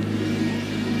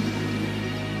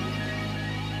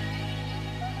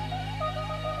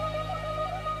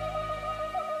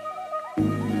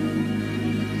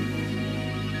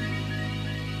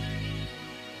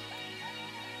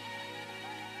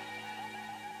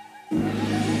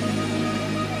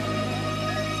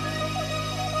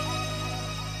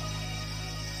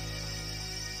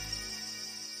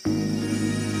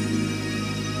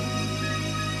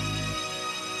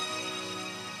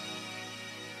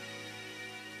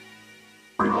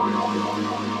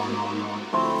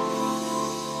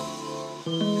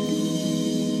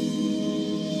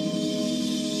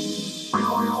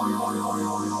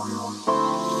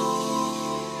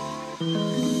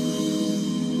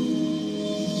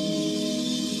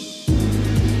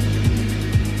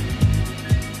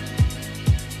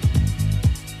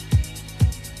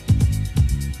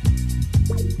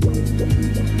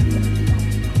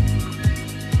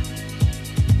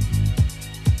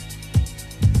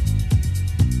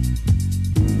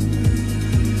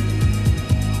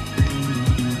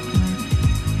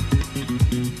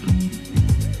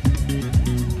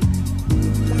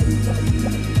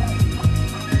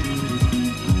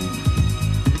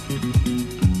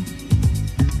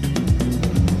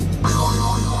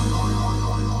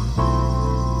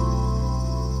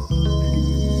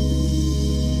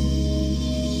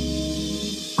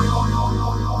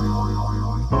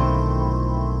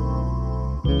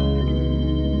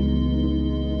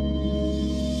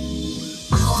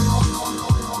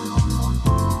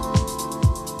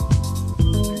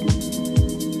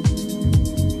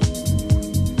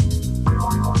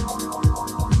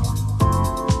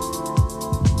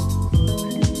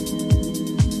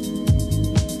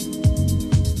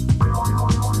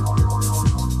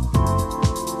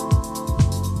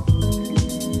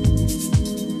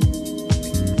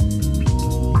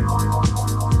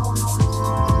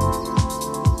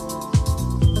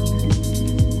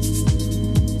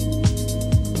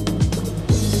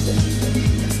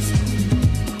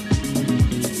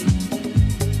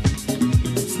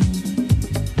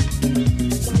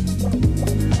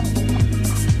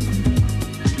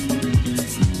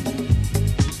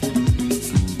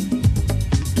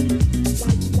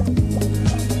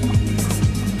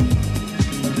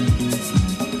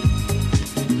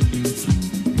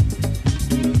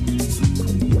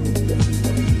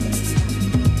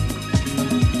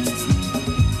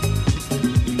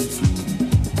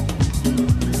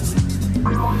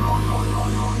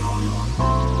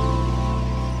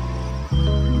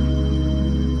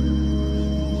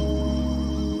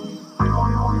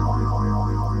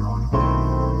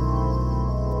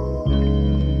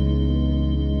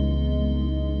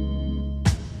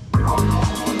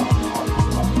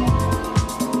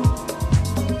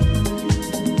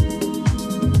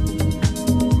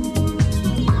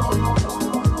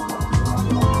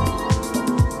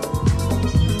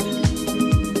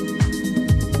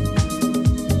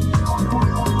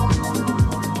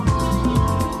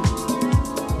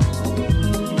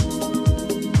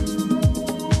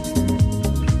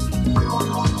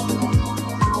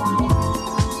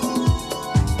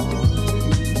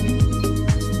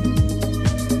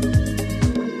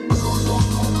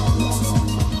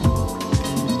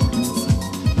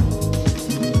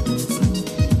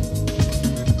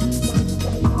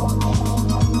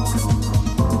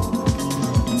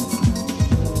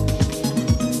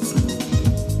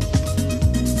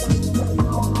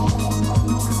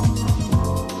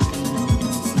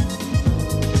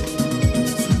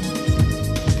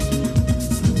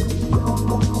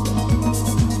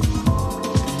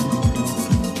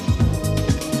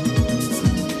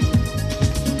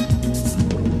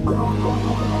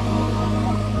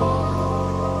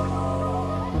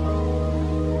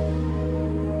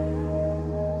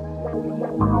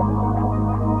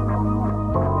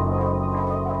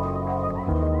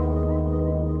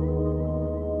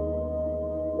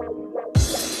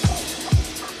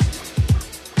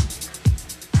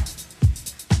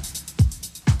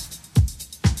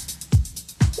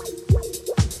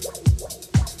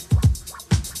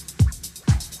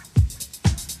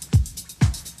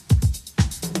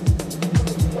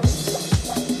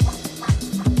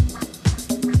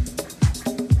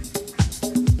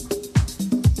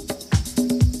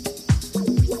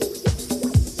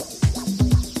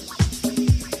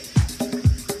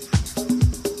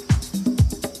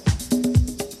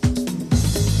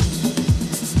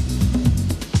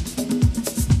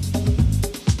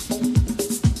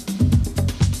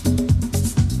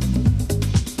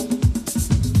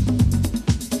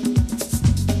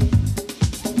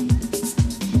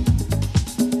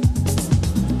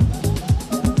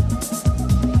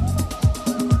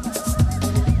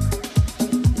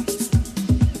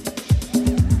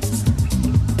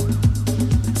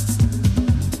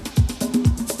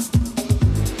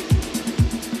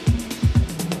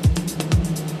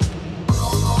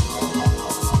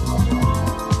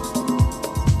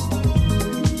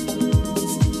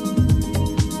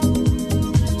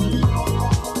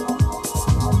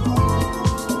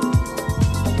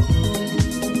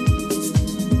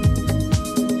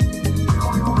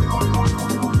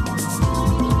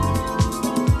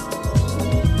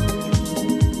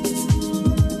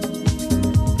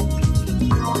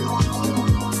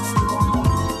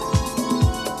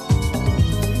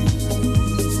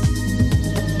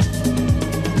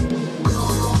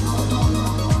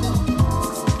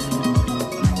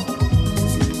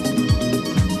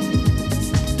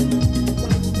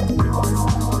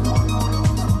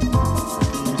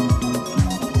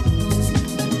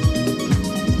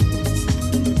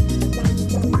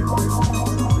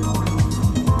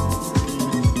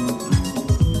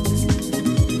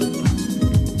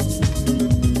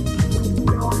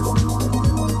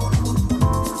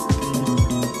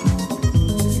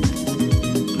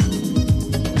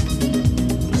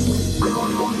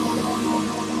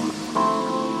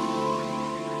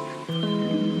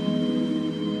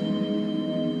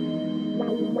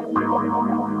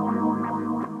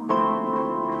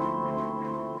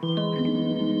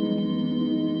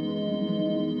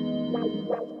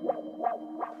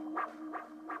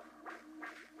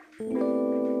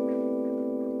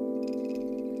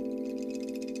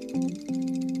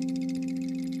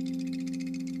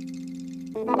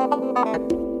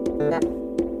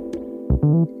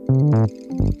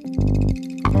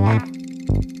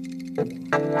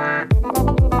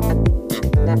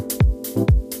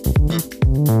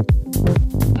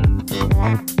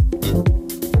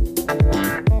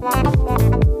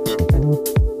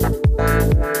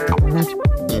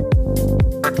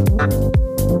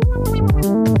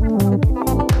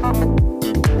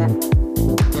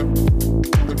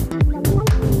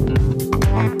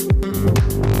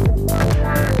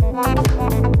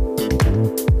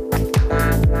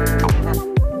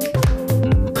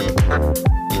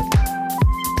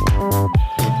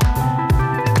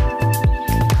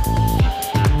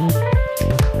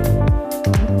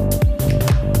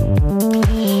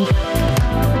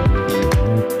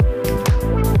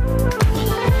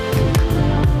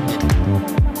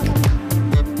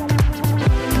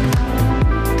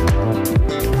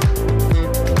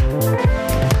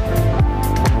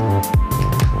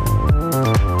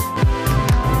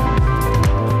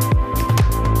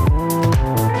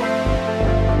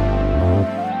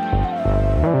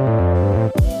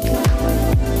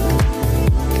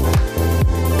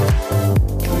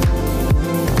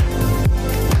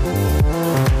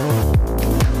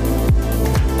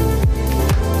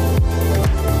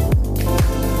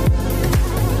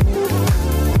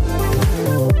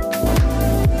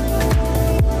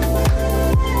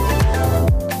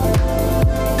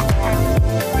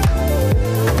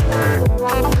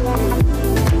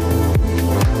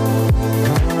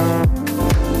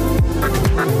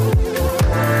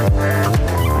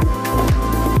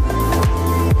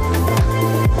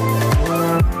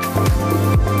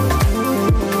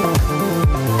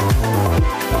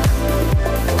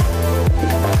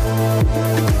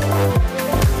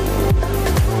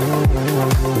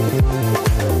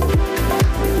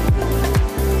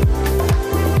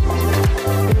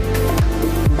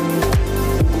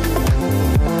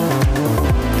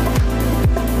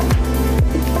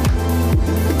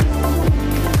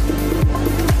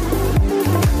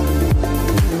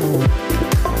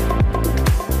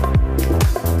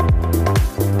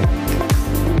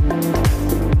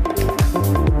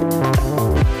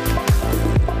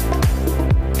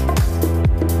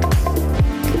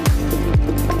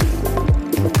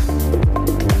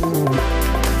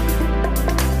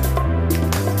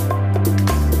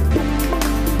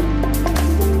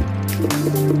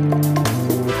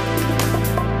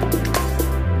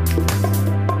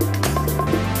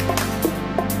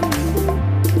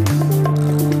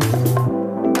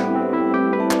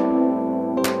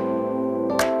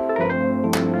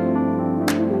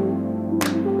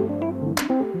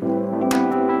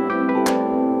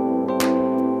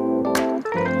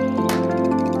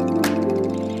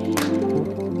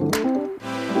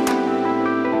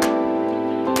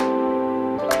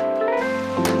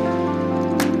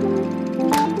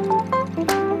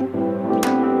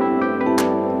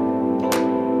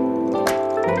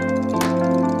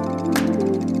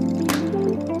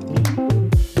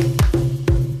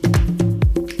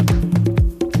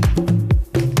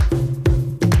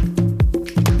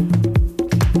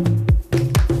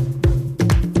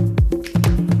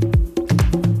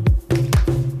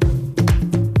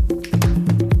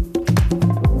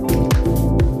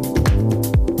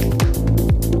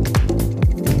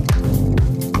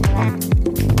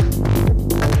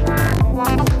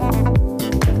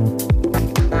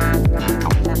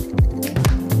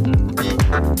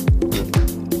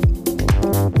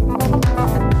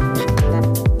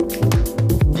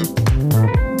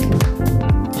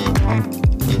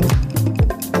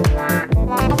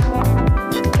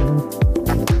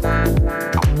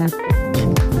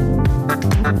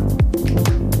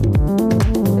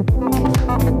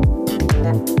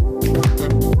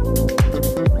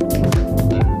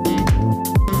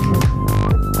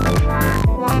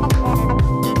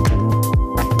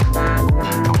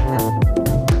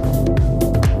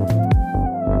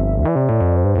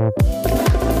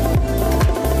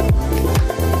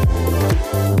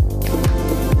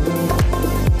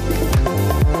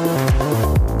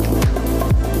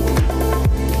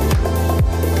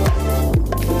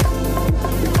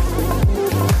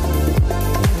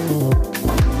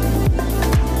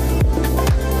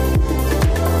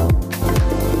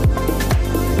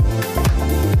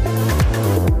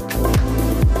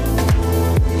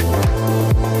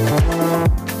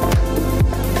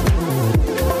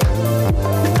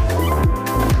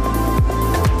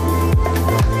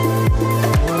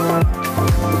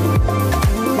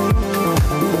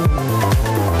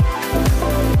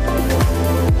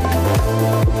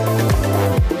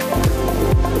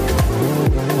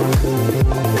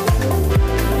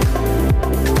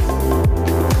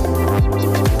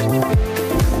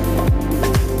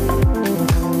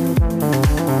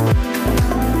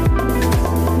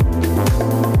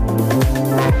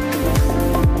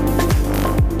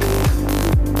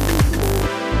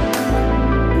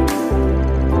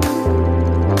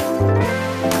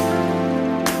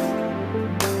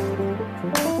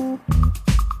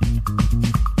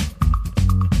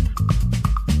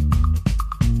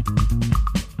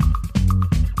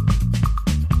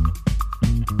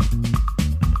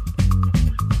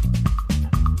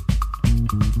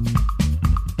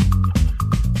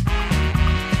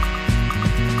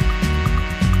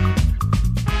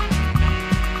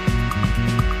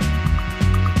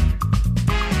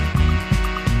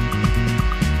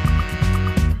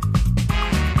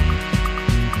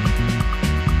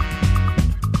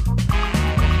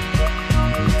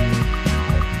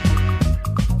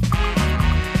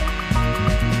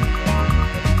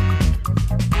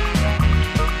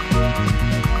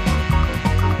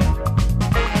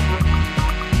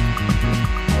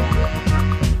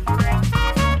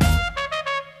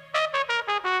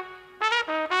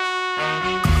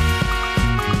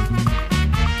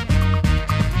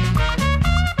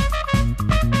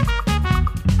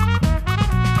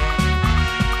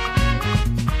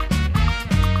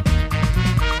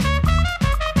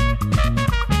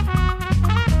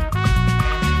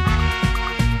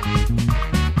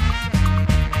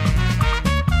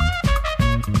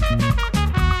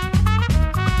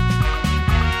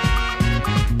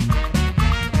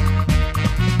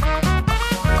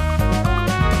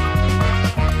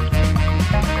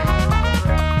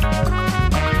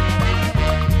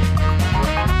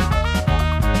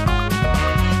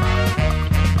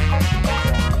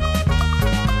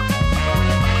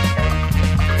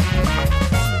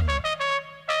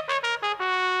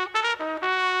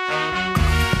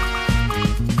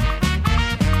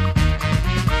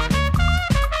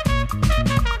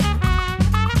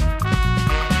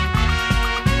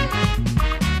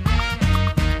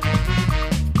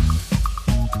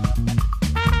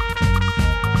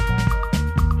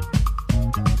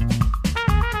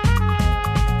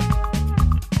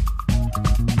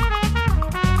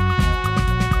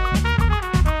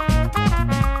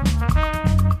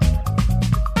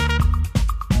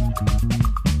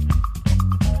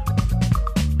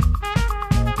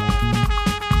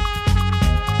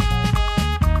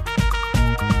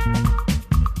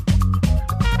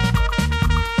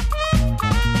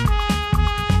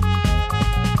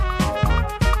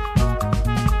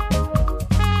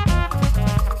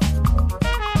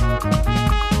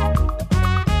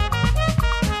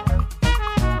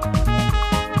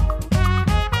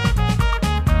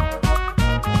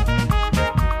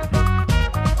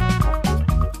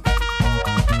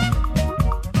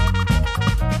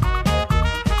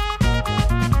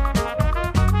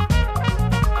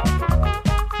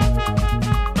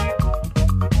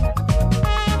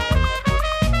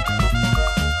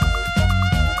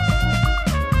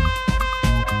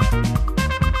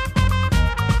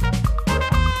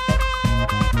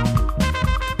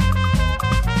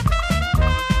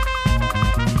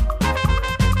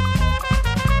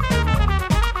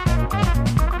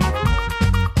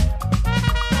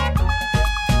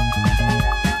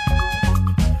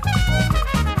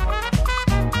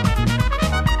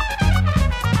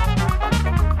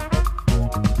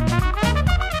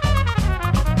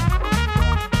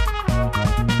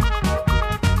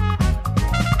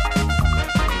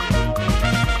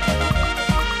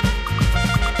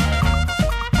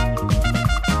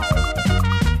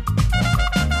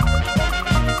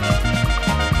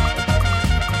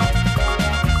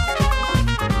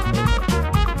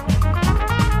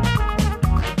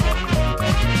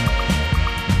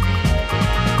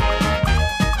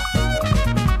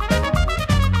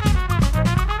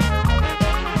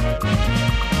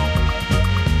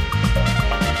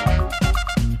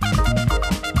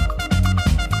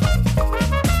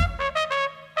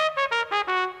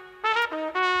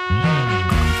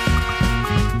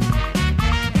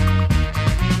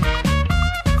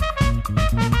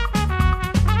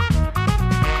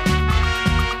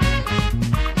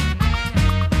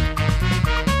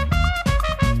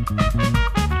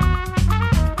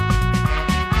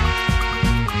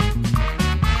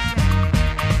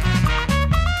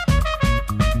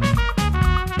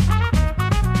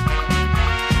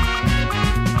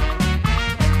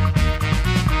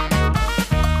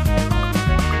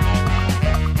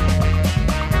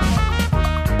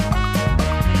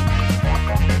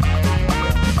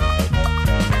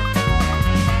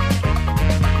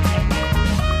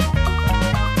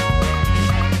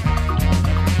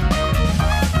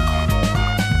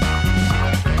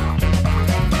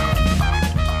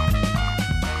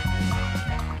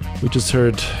 just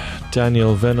heard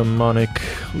Daniel Venom MAUNICK,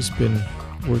 who's been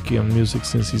working on music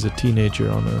since he's a teenager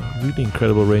on a really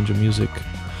incredible range of music.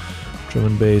 Drum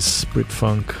and bass, Brit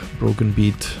funk, broken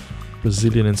beat,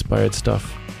 Brazilian inspired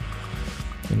stuff.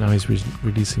 And now he's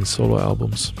releasing solo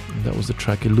albums. And that was the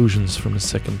track Illusions from his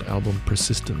second album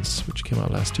Persistence, which came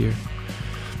out last year.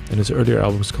 And his earlier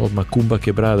album is called Macumba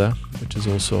Quebrada, which is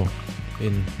also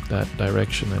in that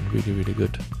direction and really, really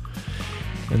good.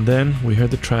 And then we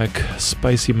heard the track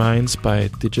Spicy Minds by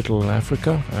Digital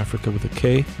Africa, Africa with a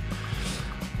K,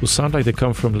 who sound like they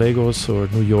come from Lagos or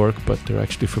New York, but they're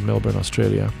actually from Melbourne,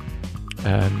 Australia.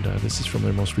 And this is from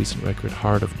their most recent record,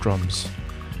 Heart of Drums.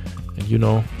 And you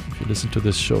know, if you listen to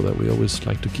this show, that we always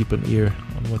like to keep an ear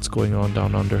on what's going on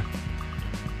down under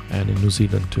and in New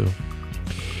Zealand too.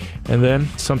 And then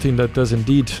something that does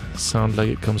indeed sound like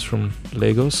it comes from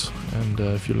Lagos, and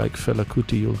if you like Fela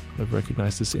Kuti, you'll have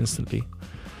recognized this instantly.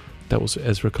 That was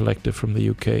Ezra Collective from the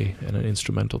UK and an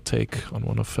instrumental take on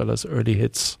one of Fela's early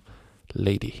hits,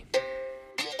 Lady.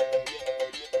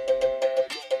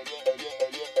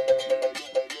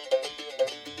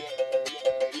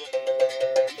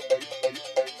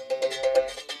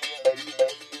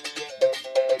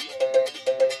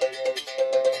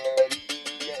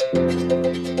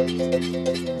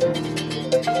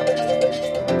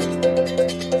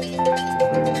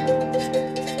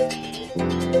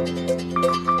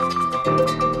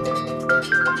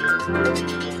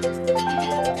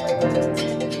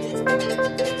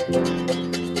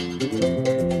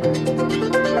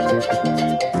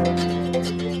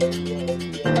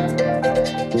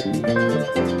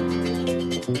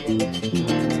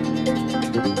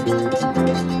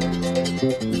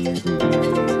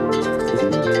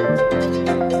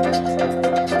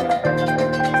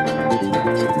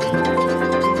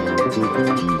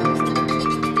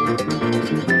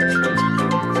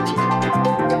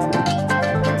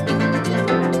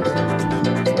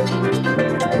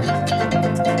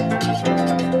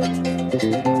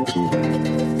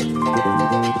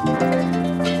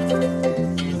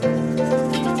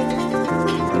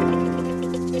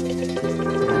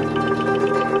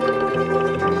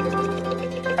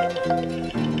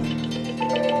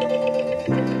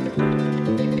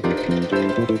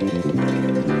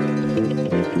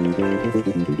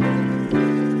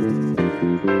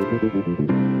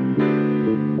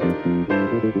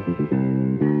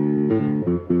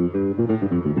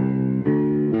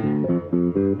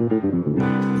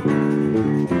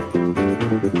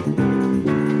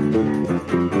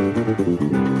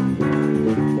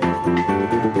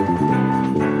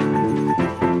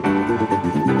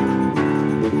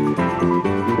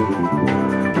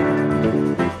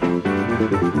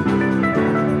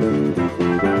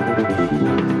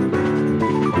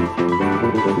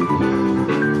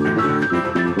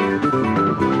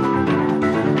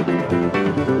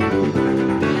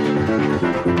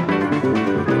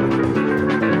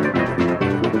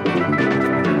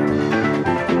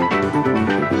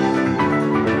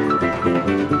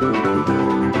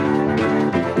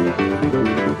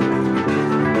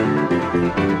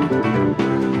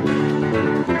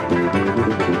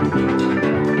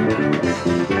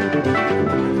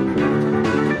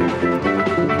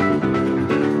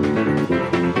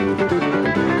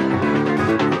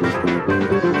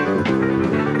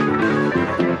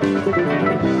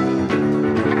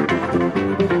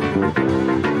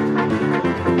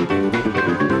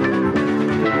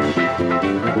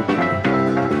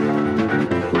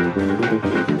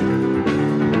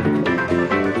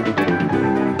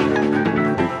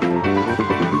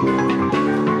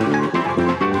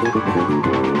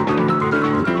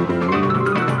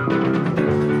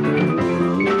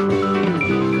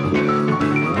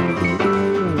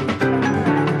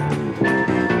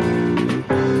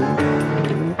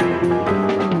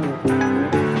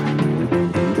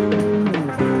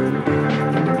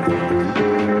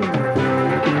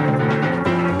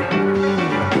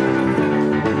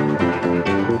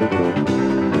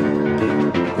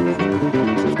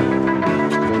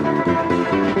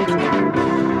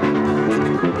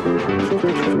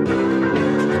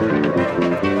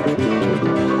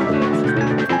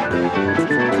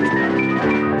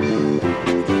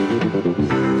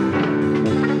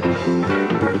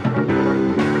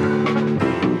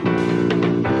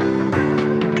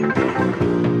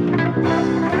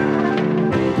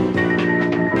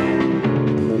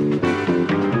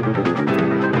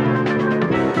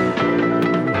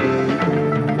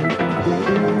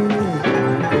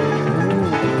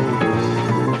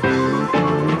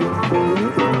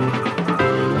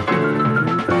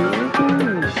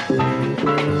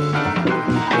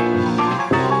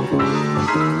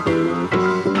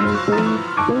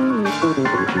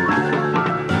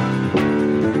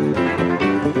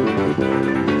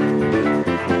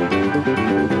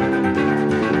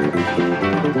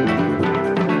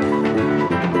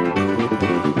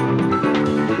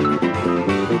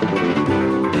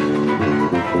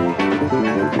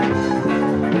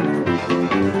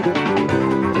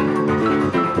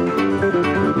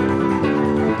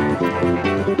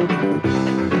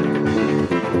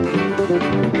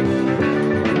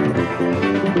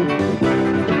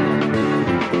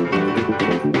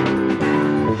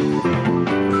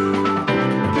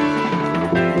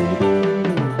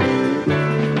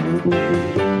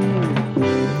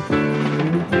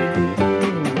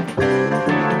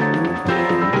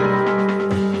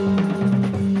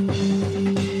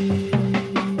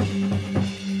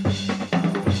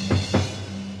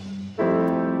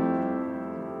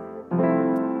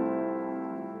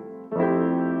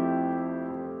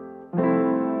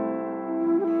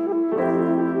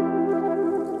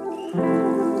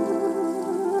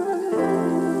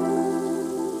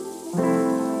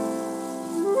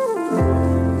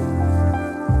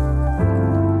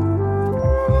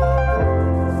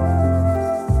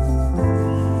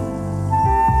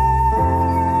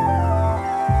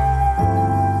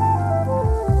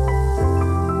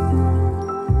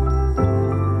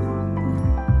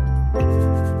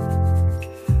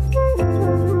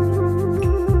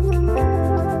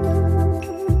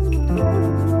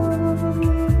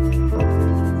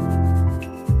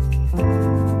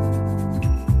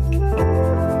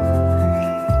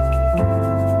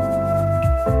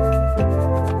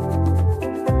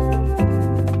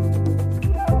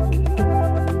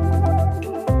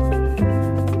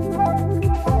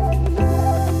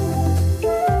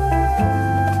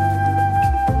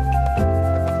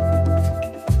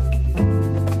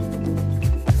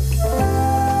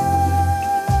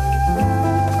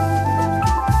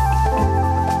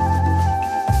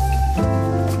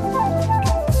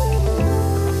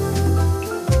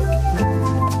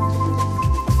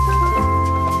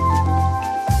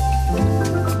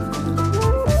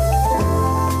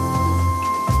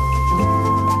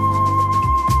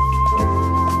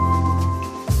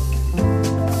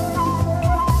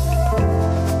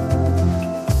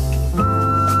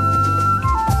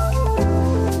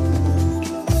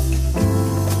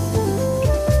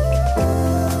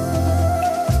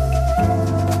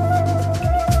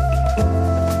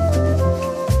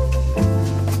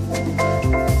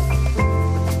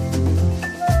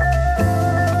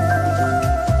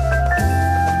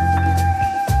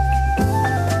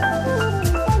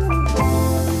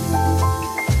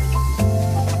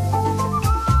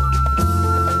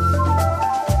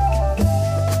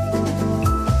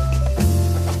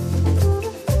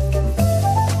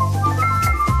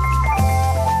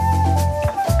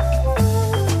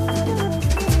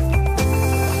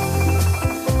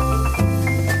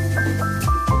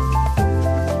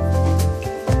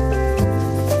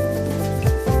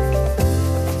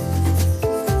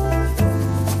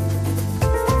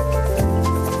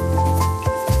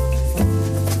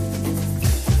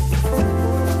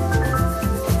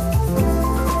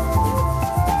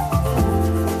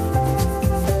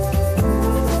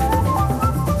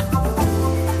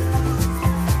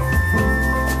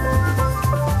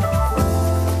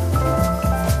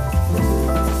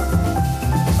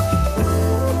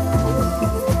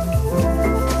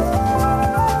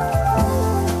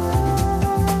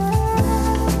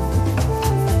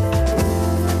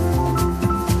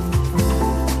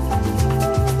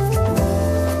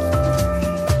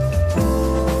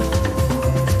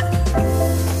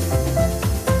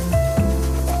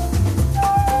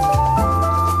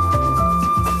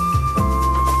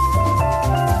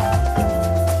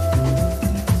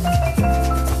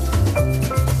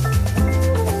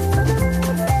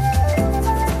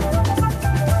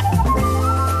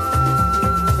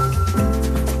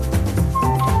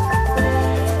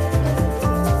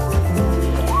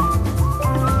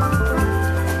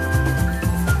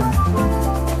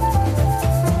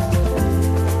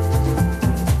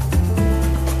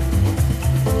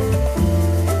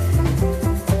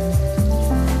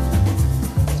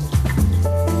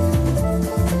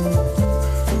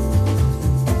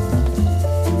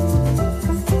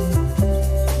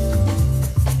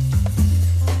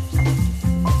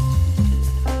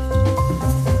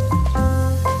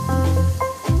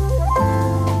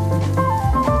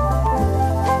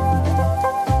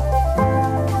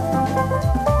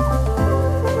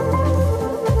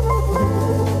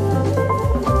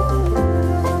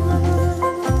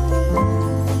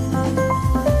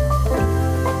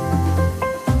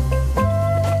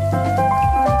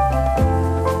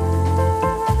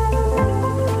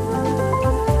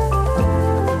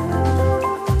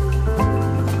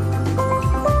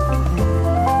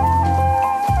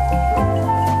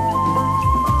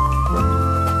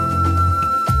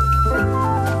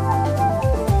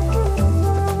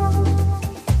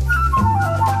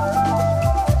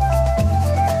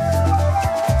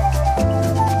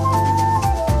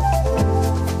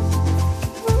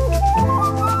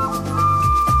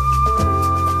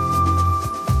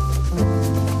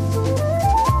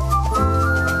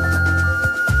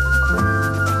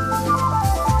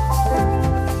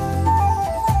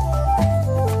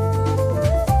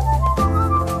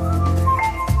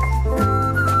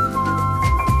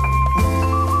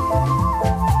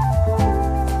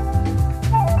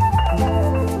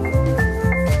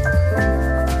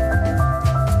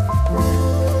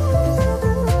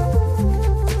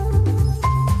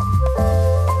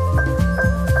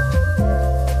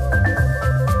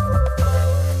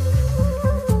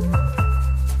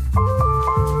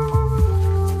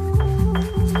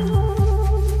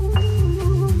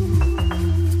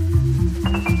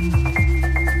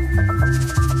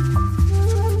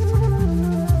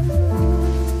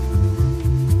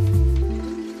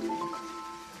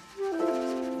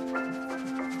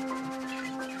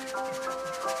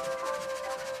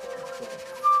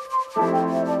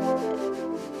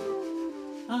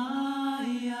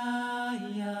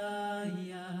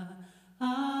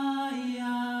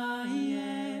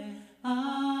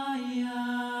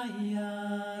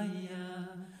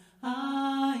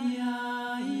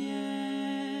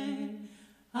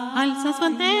 Desde su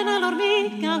antena la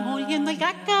hormiga, oliendo el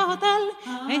cacaotal,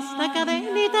 esta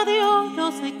cadenita de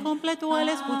oro se completó al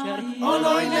escuchar.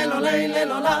 Olo y lelo, ley,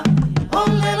 lelo, la.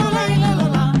 Ole, lo, ley, lelo,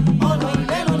 la. Olo y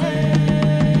lelo, ley.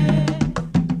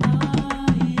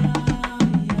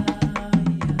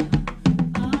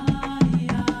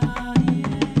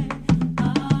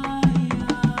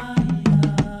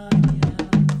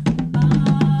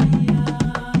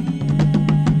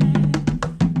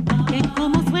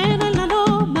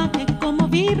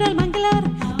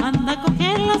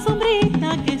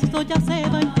 Ya se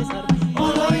va a empezar.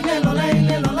 Olo y lelo, ley,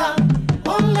 lelo, la.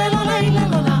 Ole, lo, ley,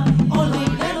 lelo, la. Olo y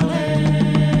lelo,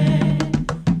 ley.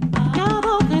 Cada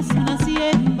hoja es una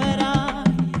siembra,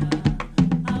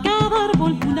 cada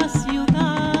árbol una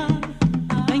ciudad.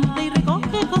 Vente y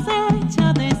recoge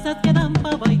cosecha de esas que dan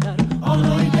pa' bailar.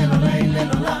 Olo y lelo, ley,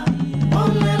 lelo, la.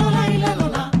 Ole, lo, ley, lelo,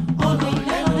 la. Olo y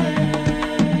lelo, ley.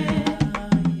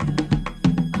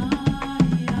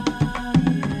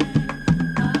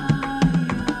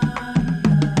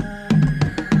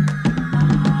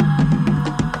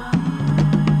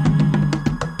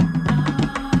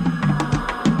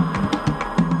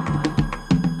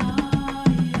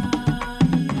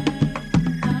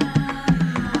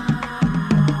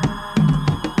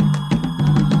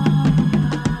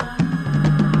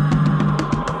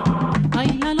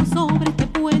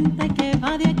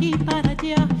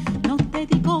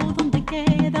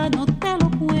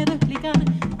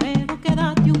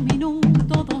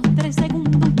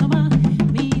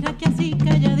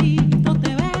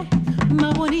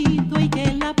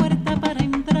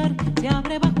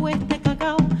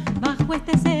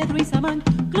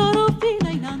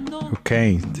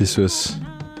 Okay, this was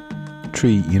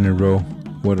 3 in a row.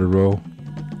 What a row.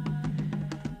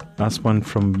 Last one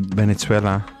from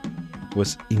Venezuela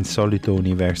was Insolito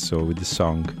Universo with the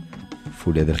song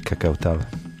Furia del Cacautal.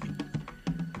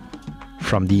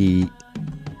 From the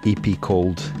EP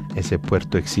called Ese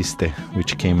Puerto Existe,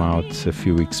 which came out a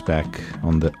few weeks back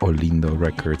on the Olindo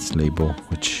Records label,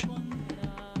 which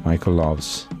Michael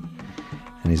loves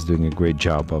and is doing a great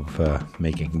job of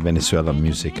making Venezuelan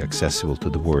music accessible to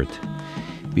the world.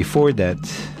 Before that,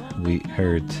 we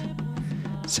heard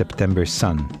September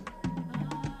Sun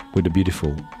with a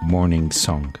beautiful Morning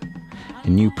Song, a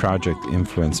new project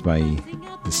influenced by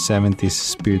the 70s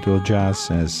spiritual jazz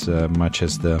as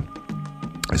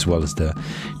well as the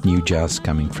new jazz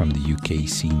coming from the UK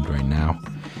scene right now.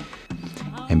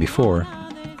 And before,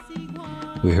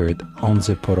 we heard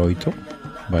Onze por oito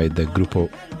by the GRUPO,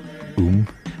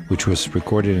 which was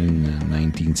recorded in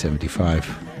 1975,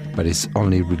 but is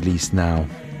only released now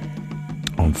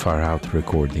on Far Out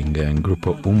recording. And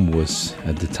GRUPO was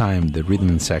at the time the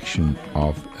rhythm section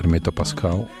of Hermeto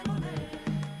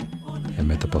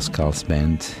Pascal's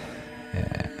band.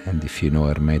 And if you know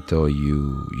Hermeto,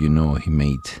 you know he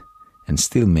made and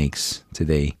still makes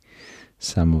today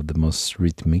some of the most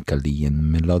rhythmically and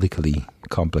melodically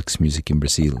complex music in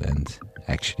Brazil and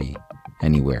actually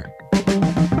anywhere.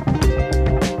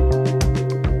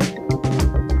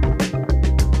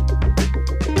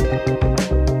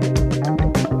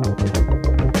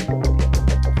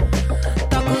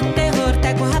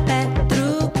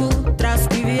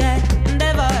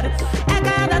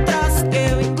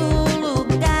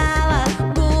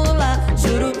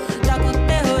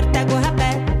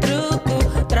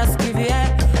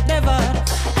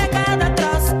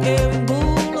 Eu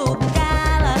engulo,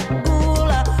 cala,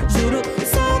 gula, juro,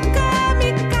 sou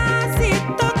kamikaze.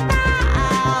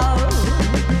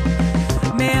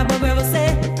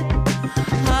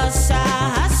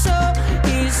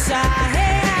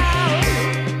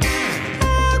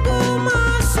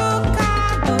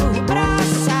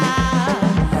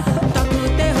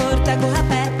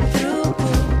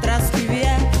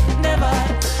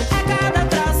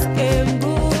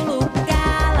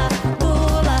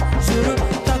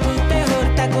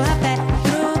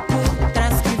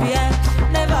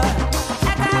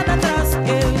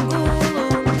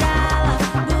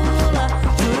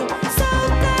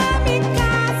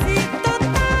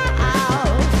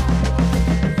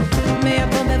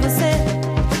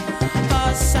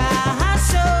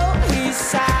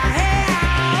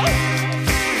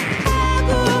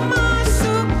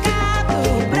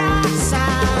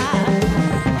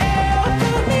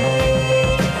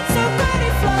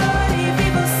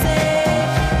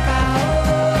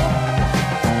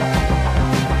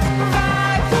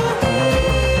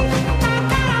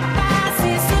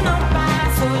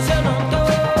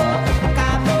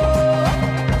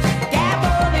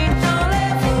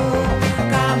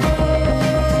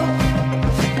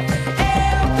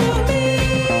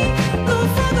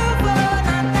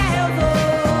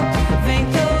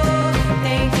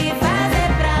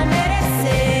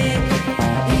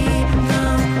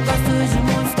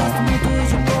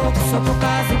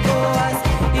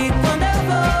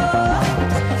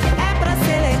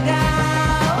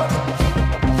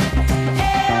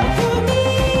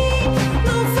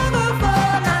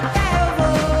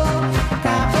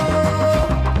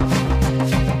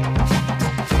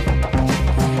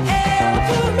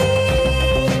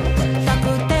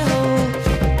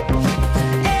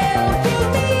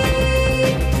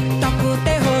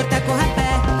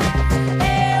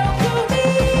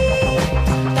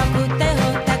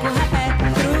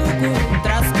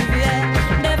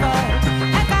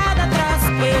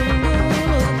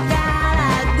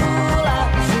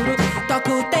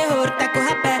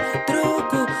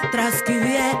 troço que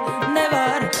vier,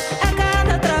 devora. É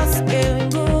cada troço que eu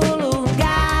engulo.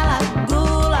 Gala,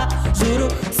 gula, juro,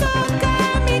 sou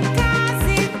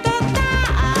kamikaze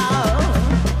total.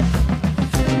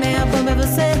 Minha bomba é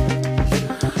você.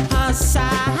 Rocha,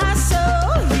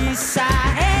 rachou, rixa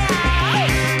real.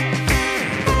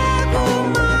 Pego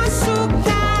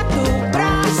machucado,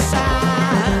 brocha.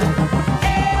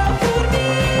 Eu por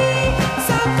mim,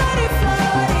 só cor e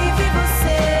flor e vi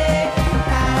você.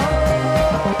 Caô.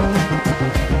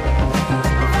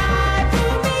 Vai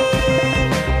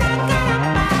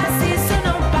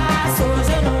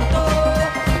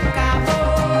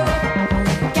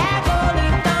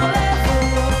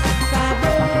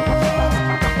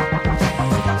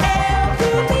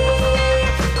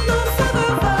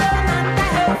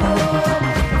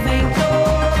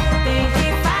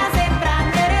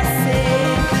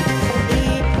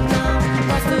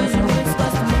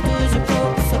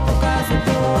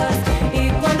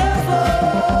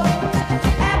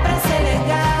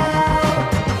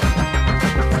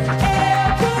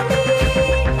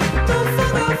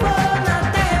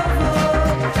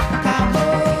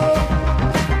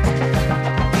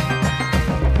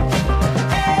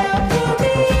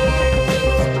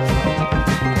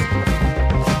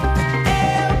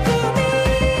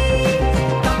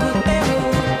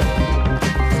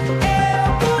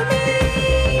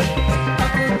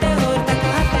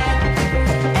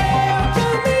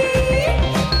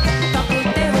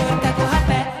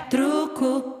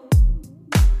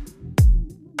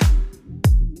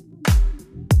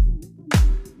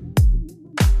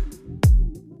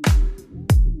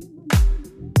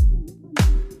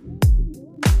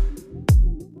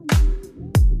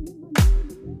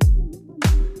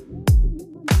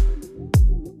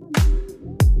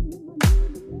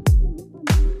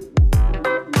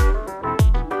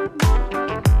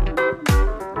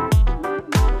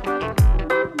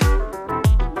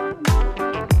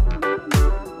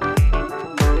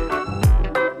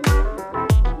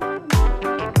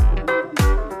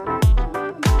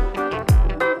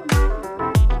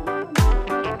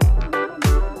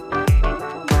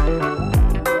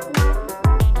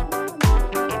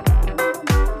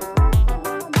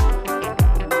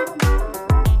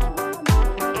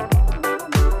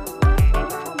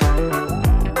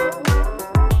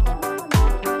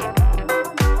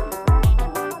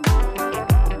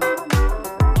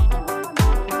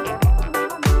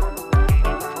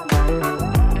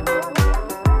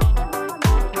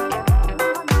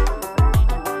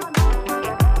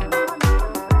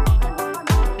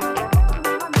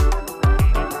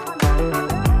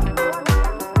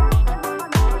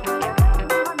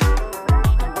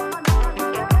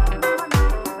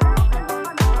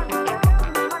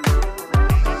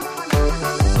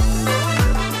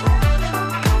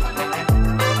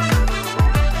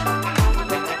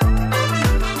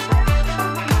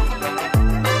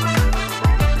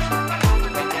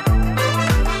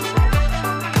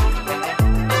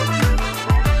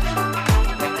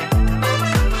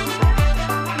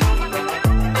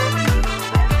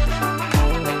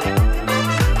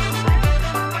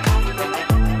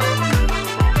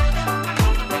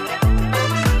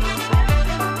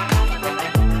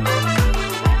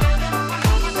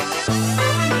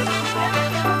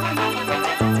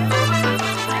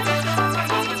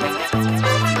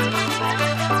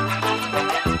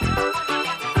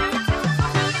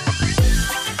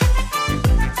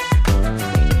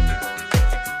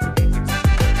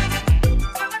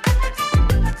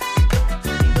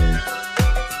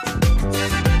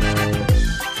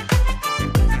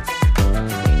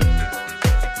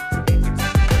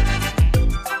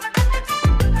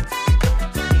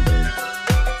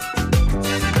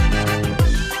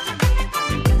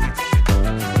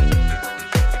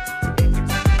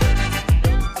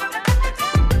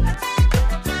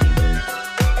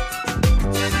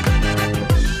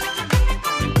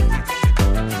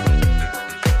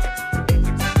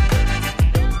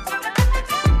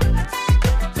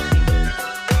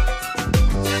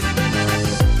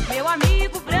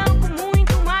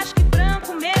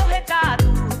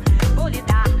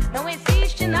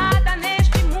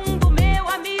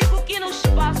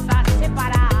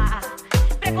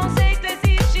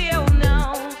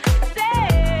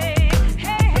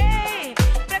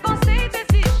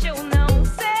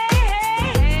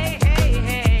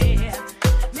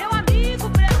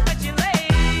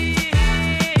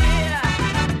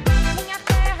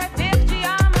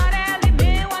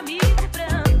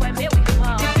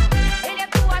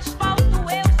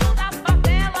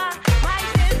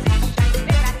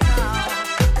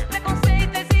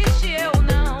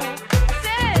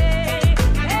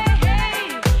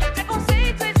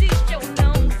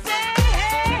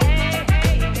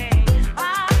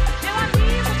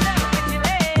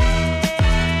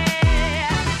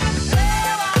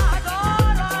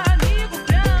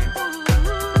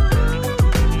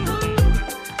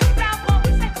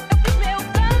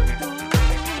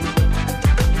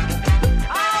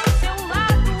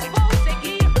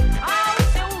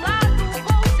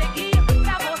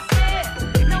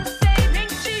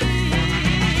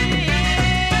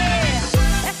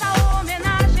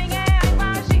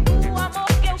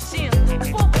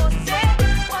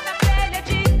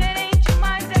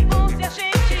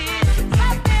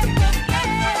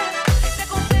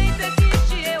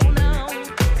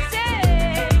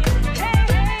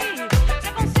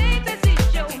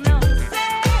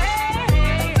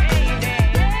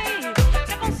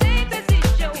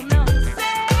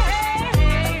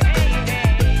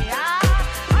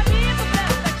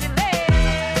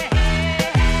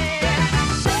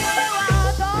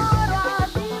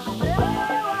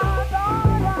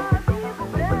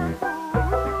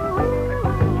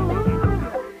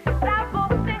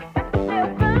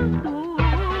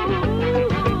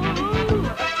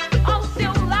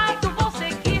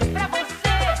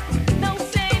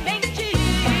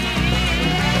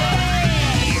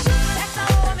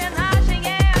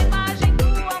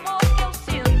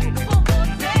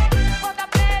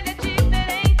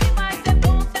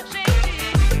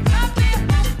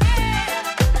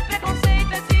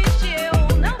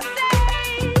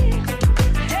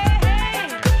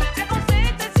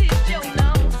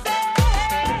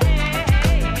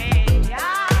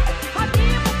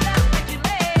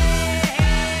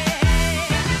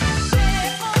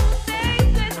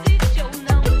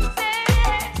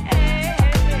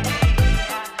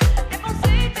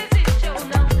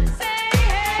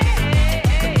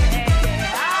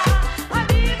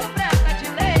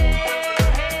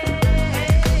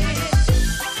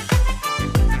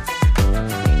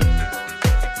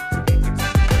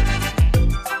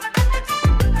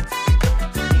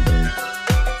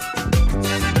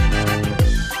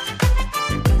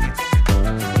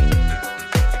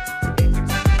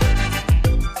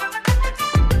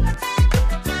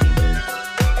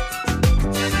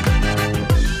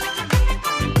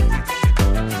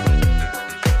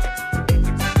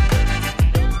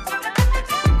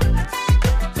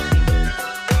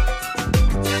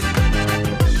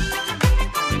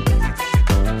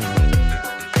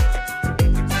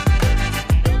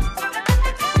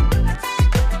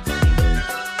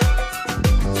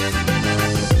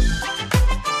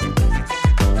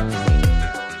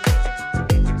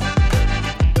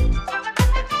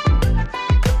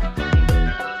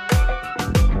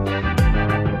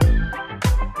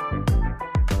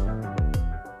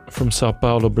from Sao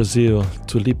Paulo, Brazil,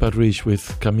 Tully Parrish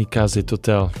with Kamikaze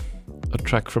Total, a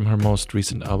track from her most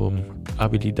recent album,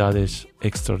 Habilidades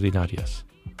Extraordinarias,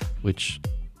 which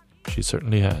she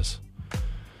certainly has.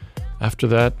 After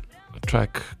that, a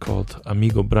track called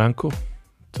Amigo Branco,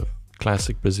 the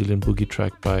classic Brazilian boogie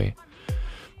track by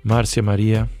Marcia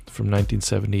Maria from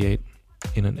 1978,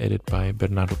 in an edit by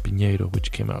Bernardo Pinheiro,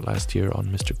 which came out last year on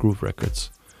Mr. Groove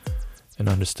Records. And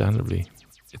understandably,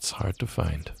 it's hard to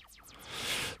find.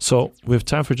 So, we have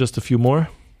time for just a few more.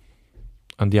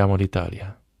 Andiamo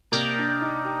all'Italia.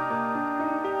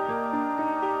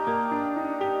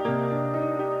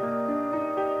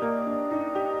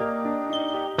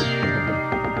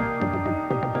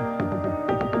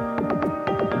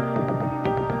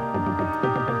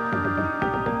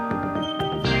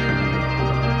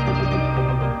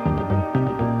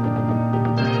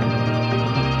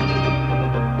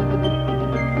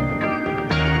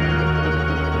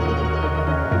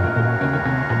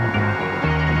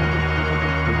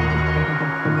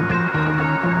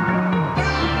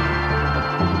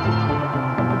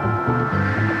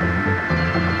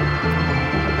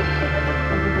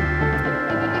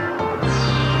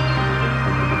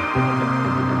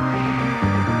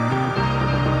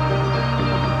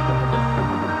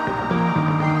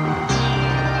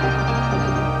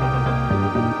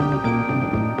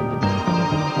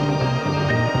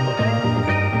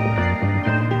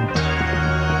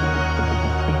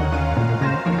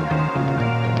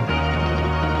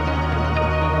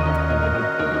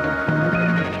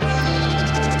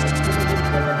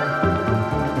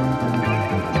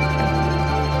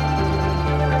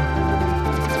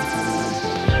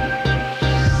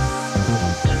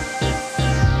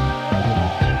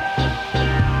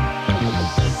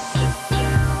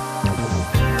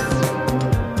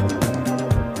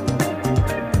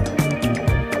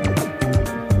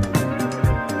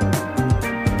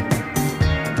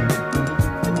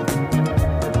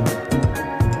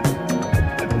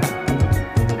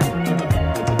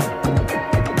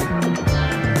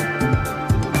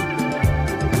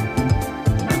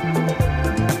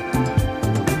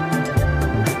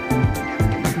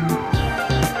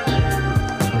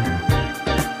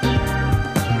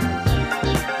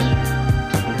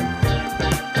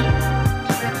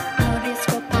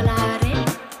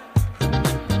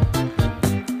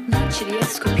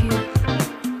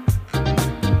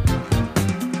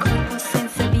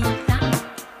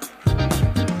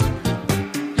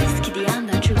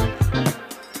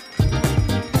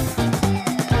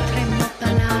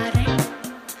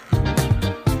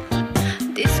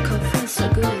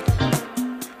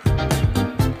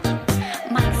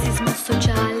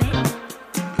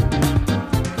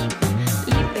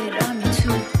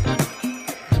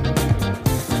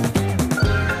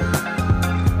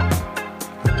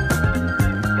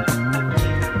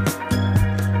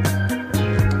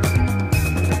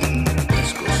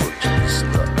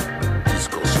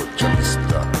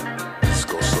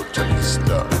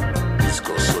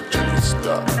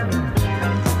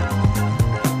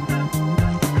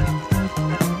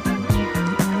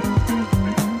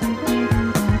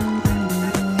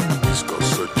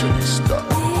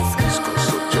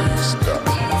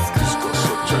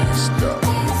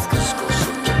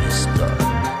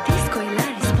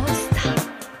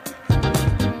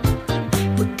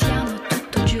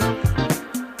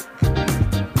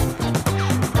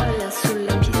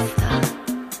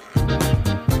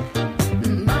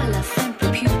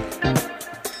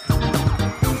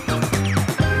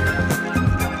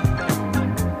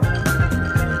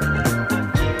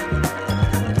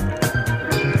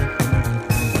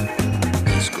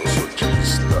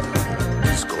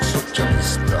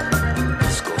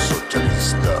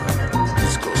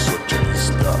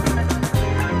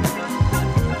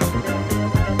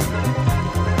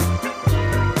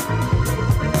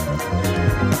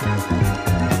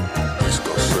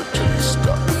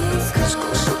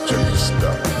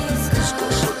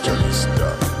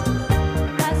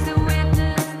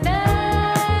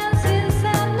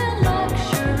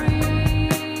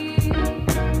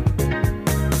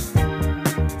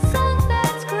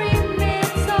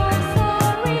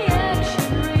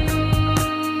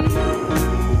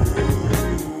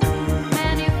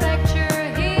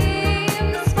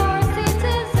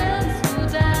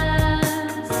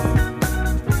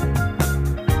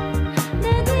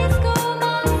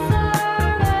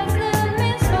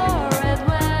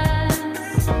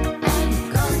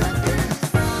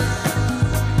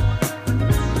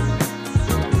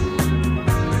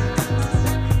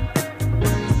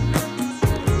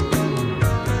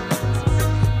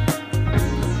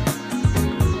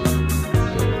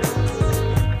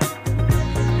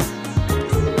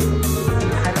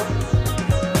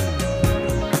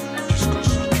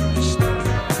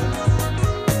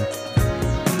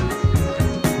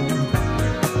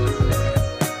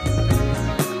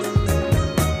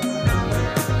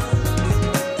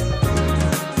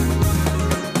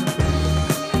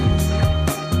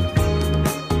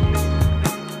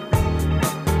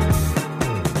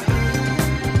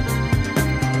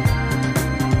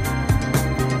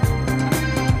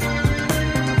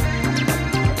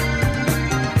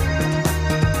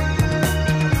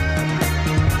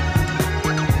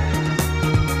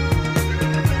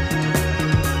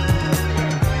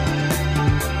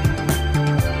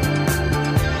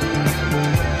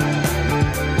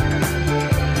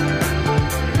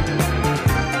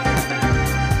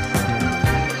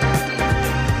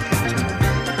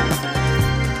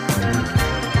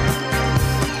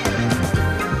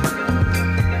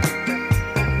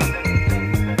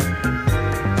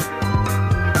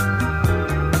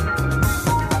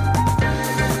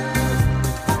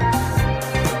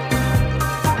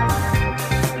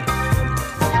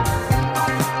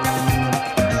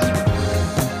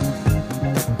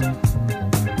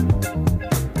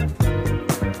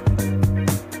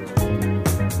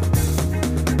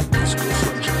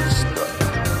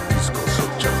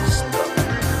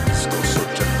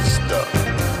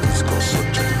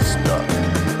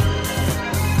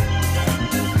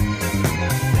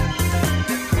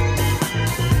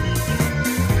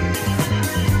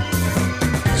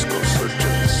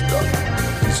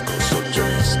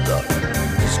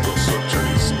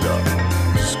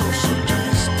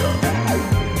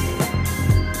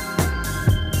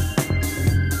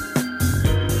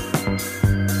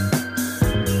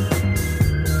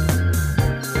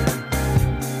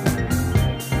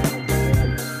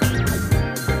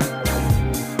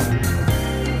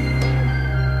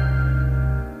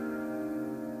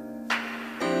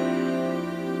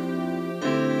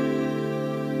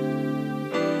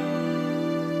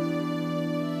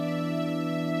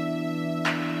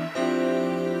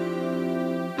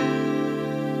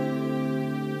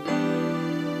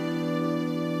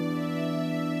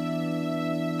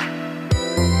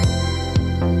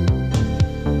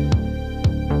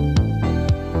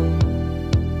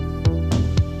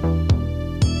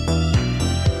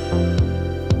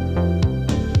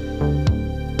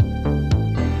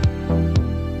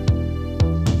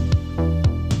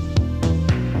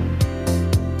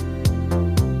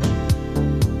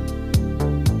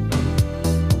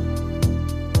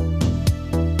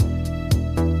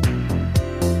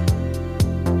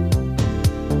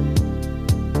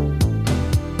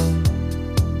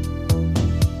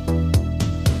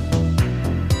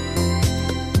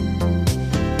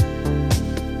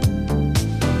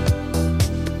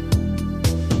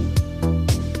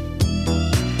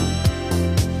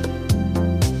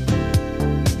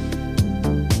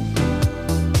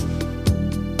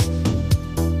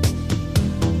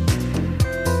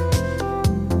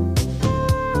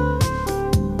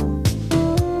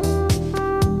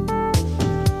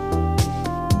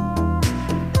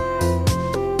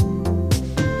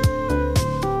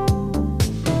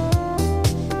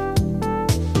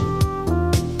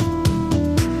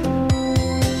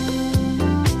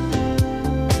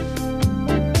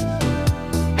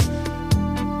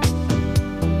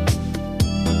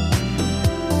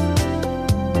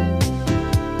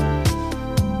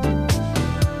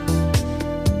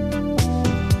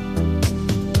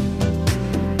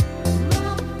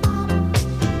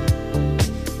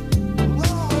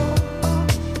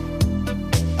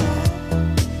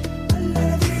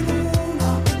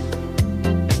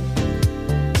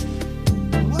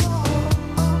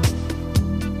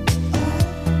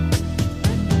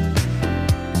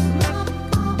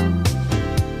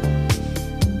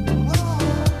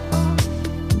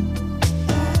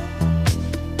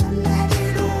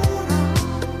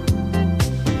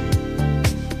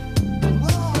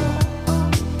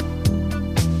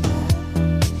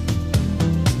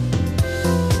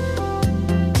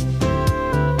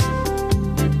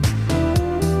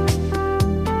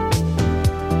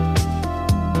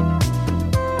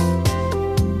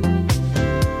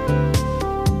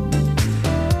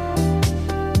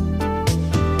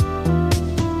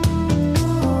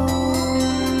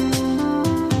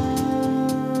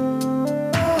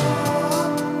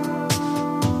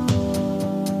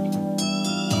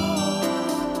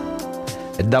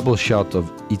 double shot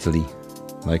of Italy,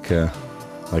 like a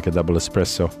double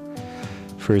espresso.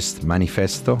 First,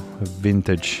 Manifesto, a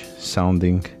vintage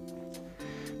sounding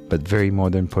but very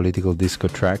modern political disco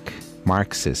track,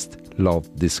 Marxist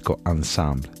Love Disco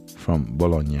Ensemble from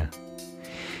Bologna.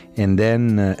 And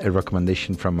then a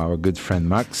recommendation from our good friend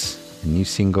Max, a new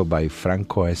single by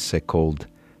Franco S called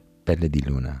Pelle di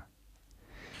Luna.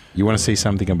 You want to say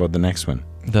something about the next one?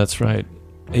 That's right.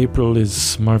 April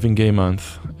is Marvin Gaye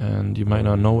month, and you might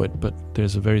not know it, but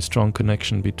there's a very strong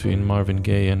connection between Marvin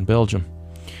Gaye and Belgium.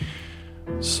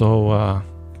 So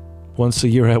once a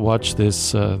year I watch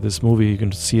this movie. You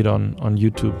can see it on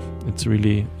YouTube. It's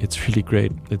really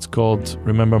great. It's called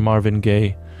Remember Marvin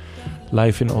Gaye,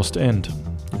 Life in Ostend.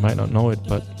 You might not know it,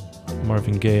 but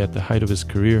Marvin Gaye at the height of his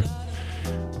career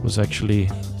was actually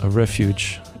a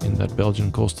refuge in that Belgian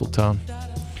coastal town.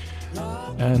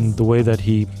 And the way that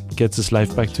he gets his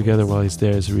life back together while he's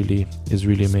there is really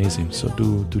amazing. So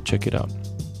do check it out.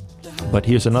 But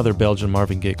here's another Belgian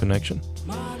Marvin Gaye connection.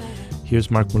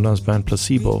 Here's Marc Moulin's band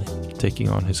Placebo taking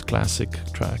on his classic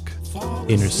track,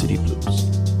 Inner City Blues.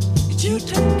 You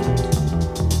take it,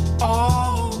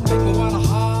 oh, make me wanna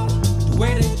holler, the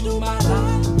way they do my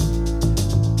life.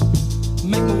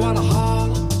 Make me wanna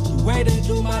holler, the way they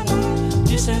do my life.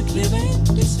 This ain't living,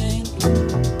 this ain't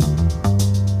living.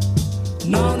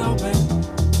 No, no, baby,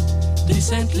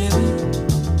 this ain't living.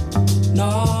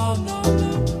 No, no,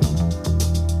 no.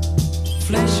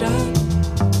 Flesh out,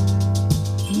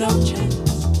 no chance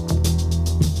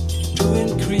to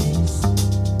increase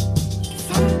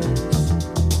finance.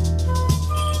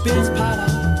 Bills piled up,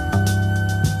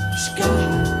 sky,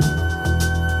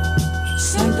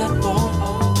 send that boy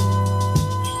on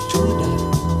to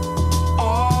die.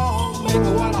 Oh, make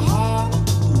me wanna holler,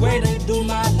 the way they do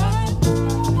my life.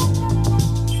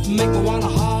 Make me wanna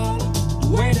holler, the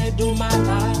way they do my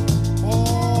life.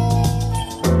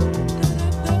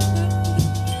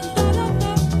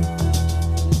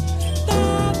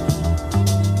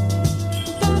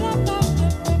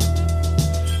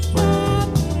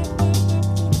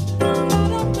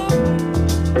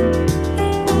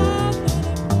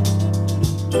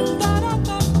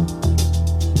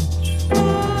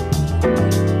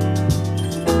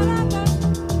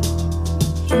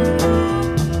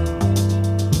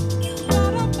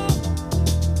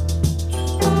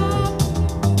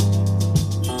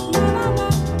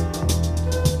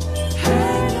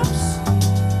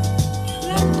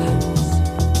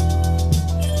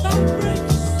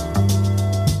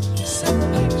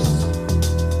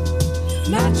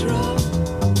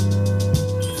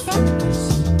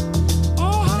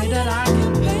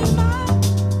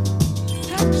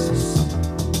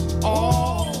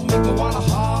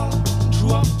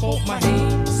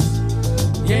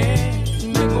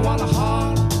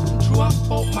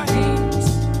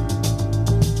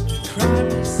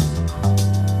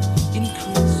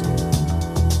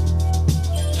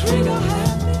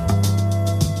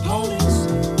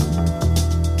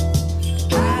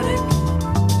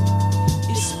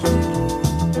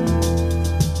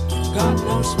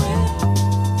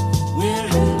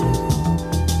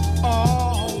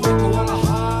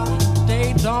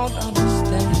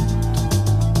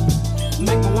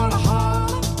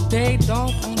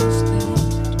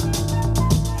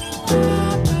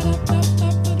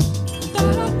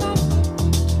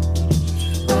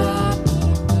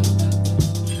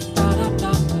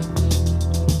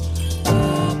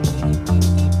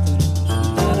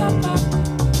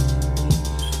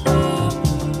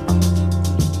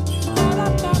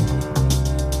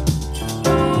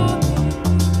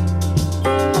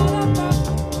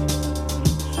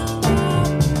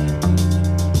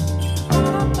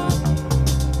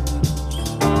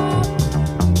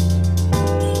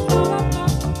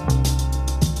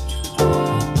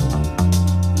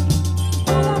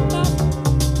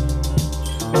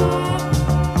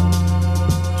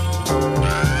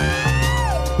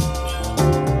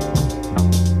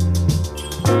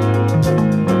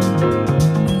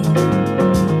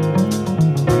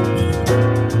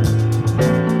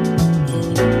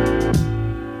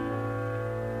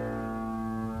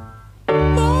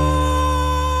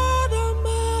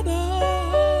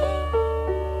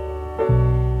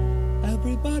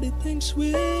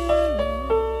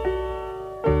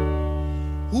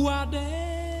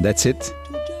 That's it.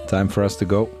 Time for us to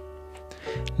go.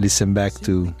 Listen back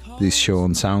to this show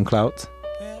on SoundCloud.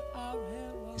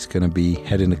 It's gonna be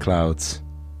Head in the Clouds,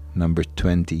 number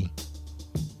 20.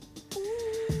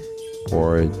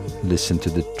 Or listen to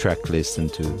the track list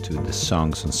and to the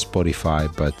songs on Spotify.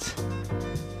 But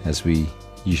as we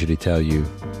usually tell you,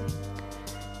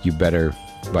 you better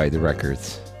buy the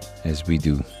records, as we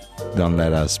do. don't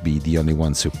let us be the only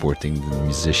ones supporting the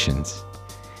musicians.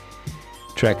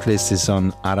 Tracklist is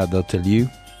on ARA.lu.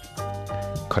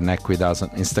 Connect with us on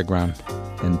Instagram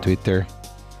and Twitter.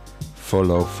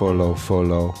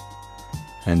 Follow.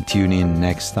 And tune in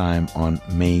next time on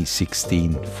May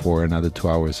 16 for another 2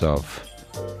 hours of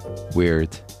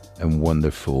weird and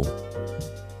wonderful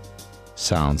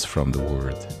sounds from the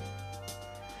world.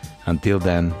 Until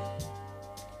then,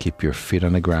 keep your feet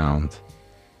on the ground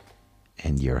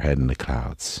and your head in the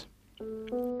clouds.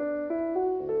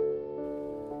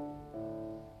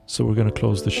 So we're going to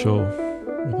close the show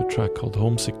with a track called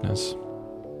Homesickness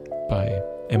by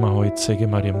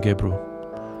TSEGUÉ-MARYAM Gebru.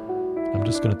 I'm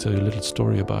just going to tell you a little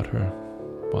story about her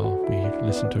while we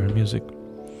listen to her music.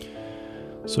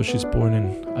 So she's born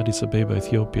in Addis Ababa,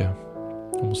 Ethiopia,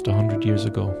 almost 100 years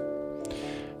ago.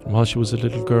 And while she was a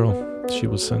little girl, she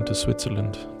was sent to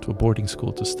Switzerland to a boarding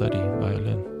school to study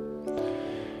violin.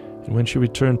 And when she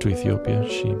returned to Ethiopia,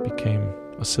 she became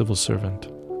a civil servant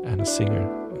and a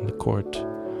singer in the court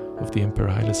of the Emperor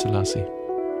Haile Selassie.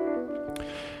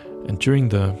 And during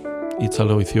the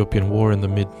Italo-Ethiopian War in the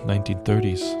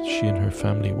mid-1930s, she and her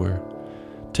family were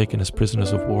taken as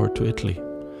prisoners of war to Italy,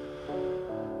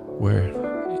 where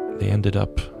they ended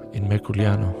up in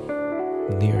Merculiano,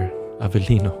 near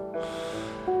Avellino.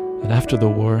 And after the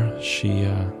war, she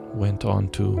went on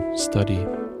to study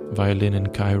violin in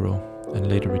Cairo and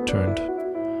later returned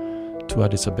to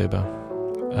Addis Ababa,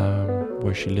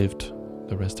 where she lived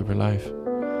the rest of her life.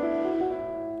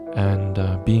 And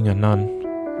being a nun,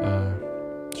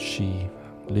 she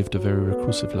lived a very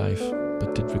reclusive life,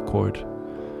 but did record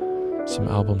some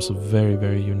albums of very,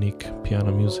 very unique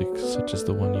piano music, such as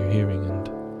the one you're hearing. And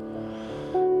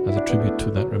as a tribute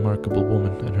to that remarkable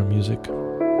woman and her music,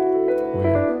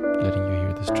 we're letting you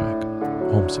hear this track,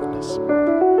 Homesickness.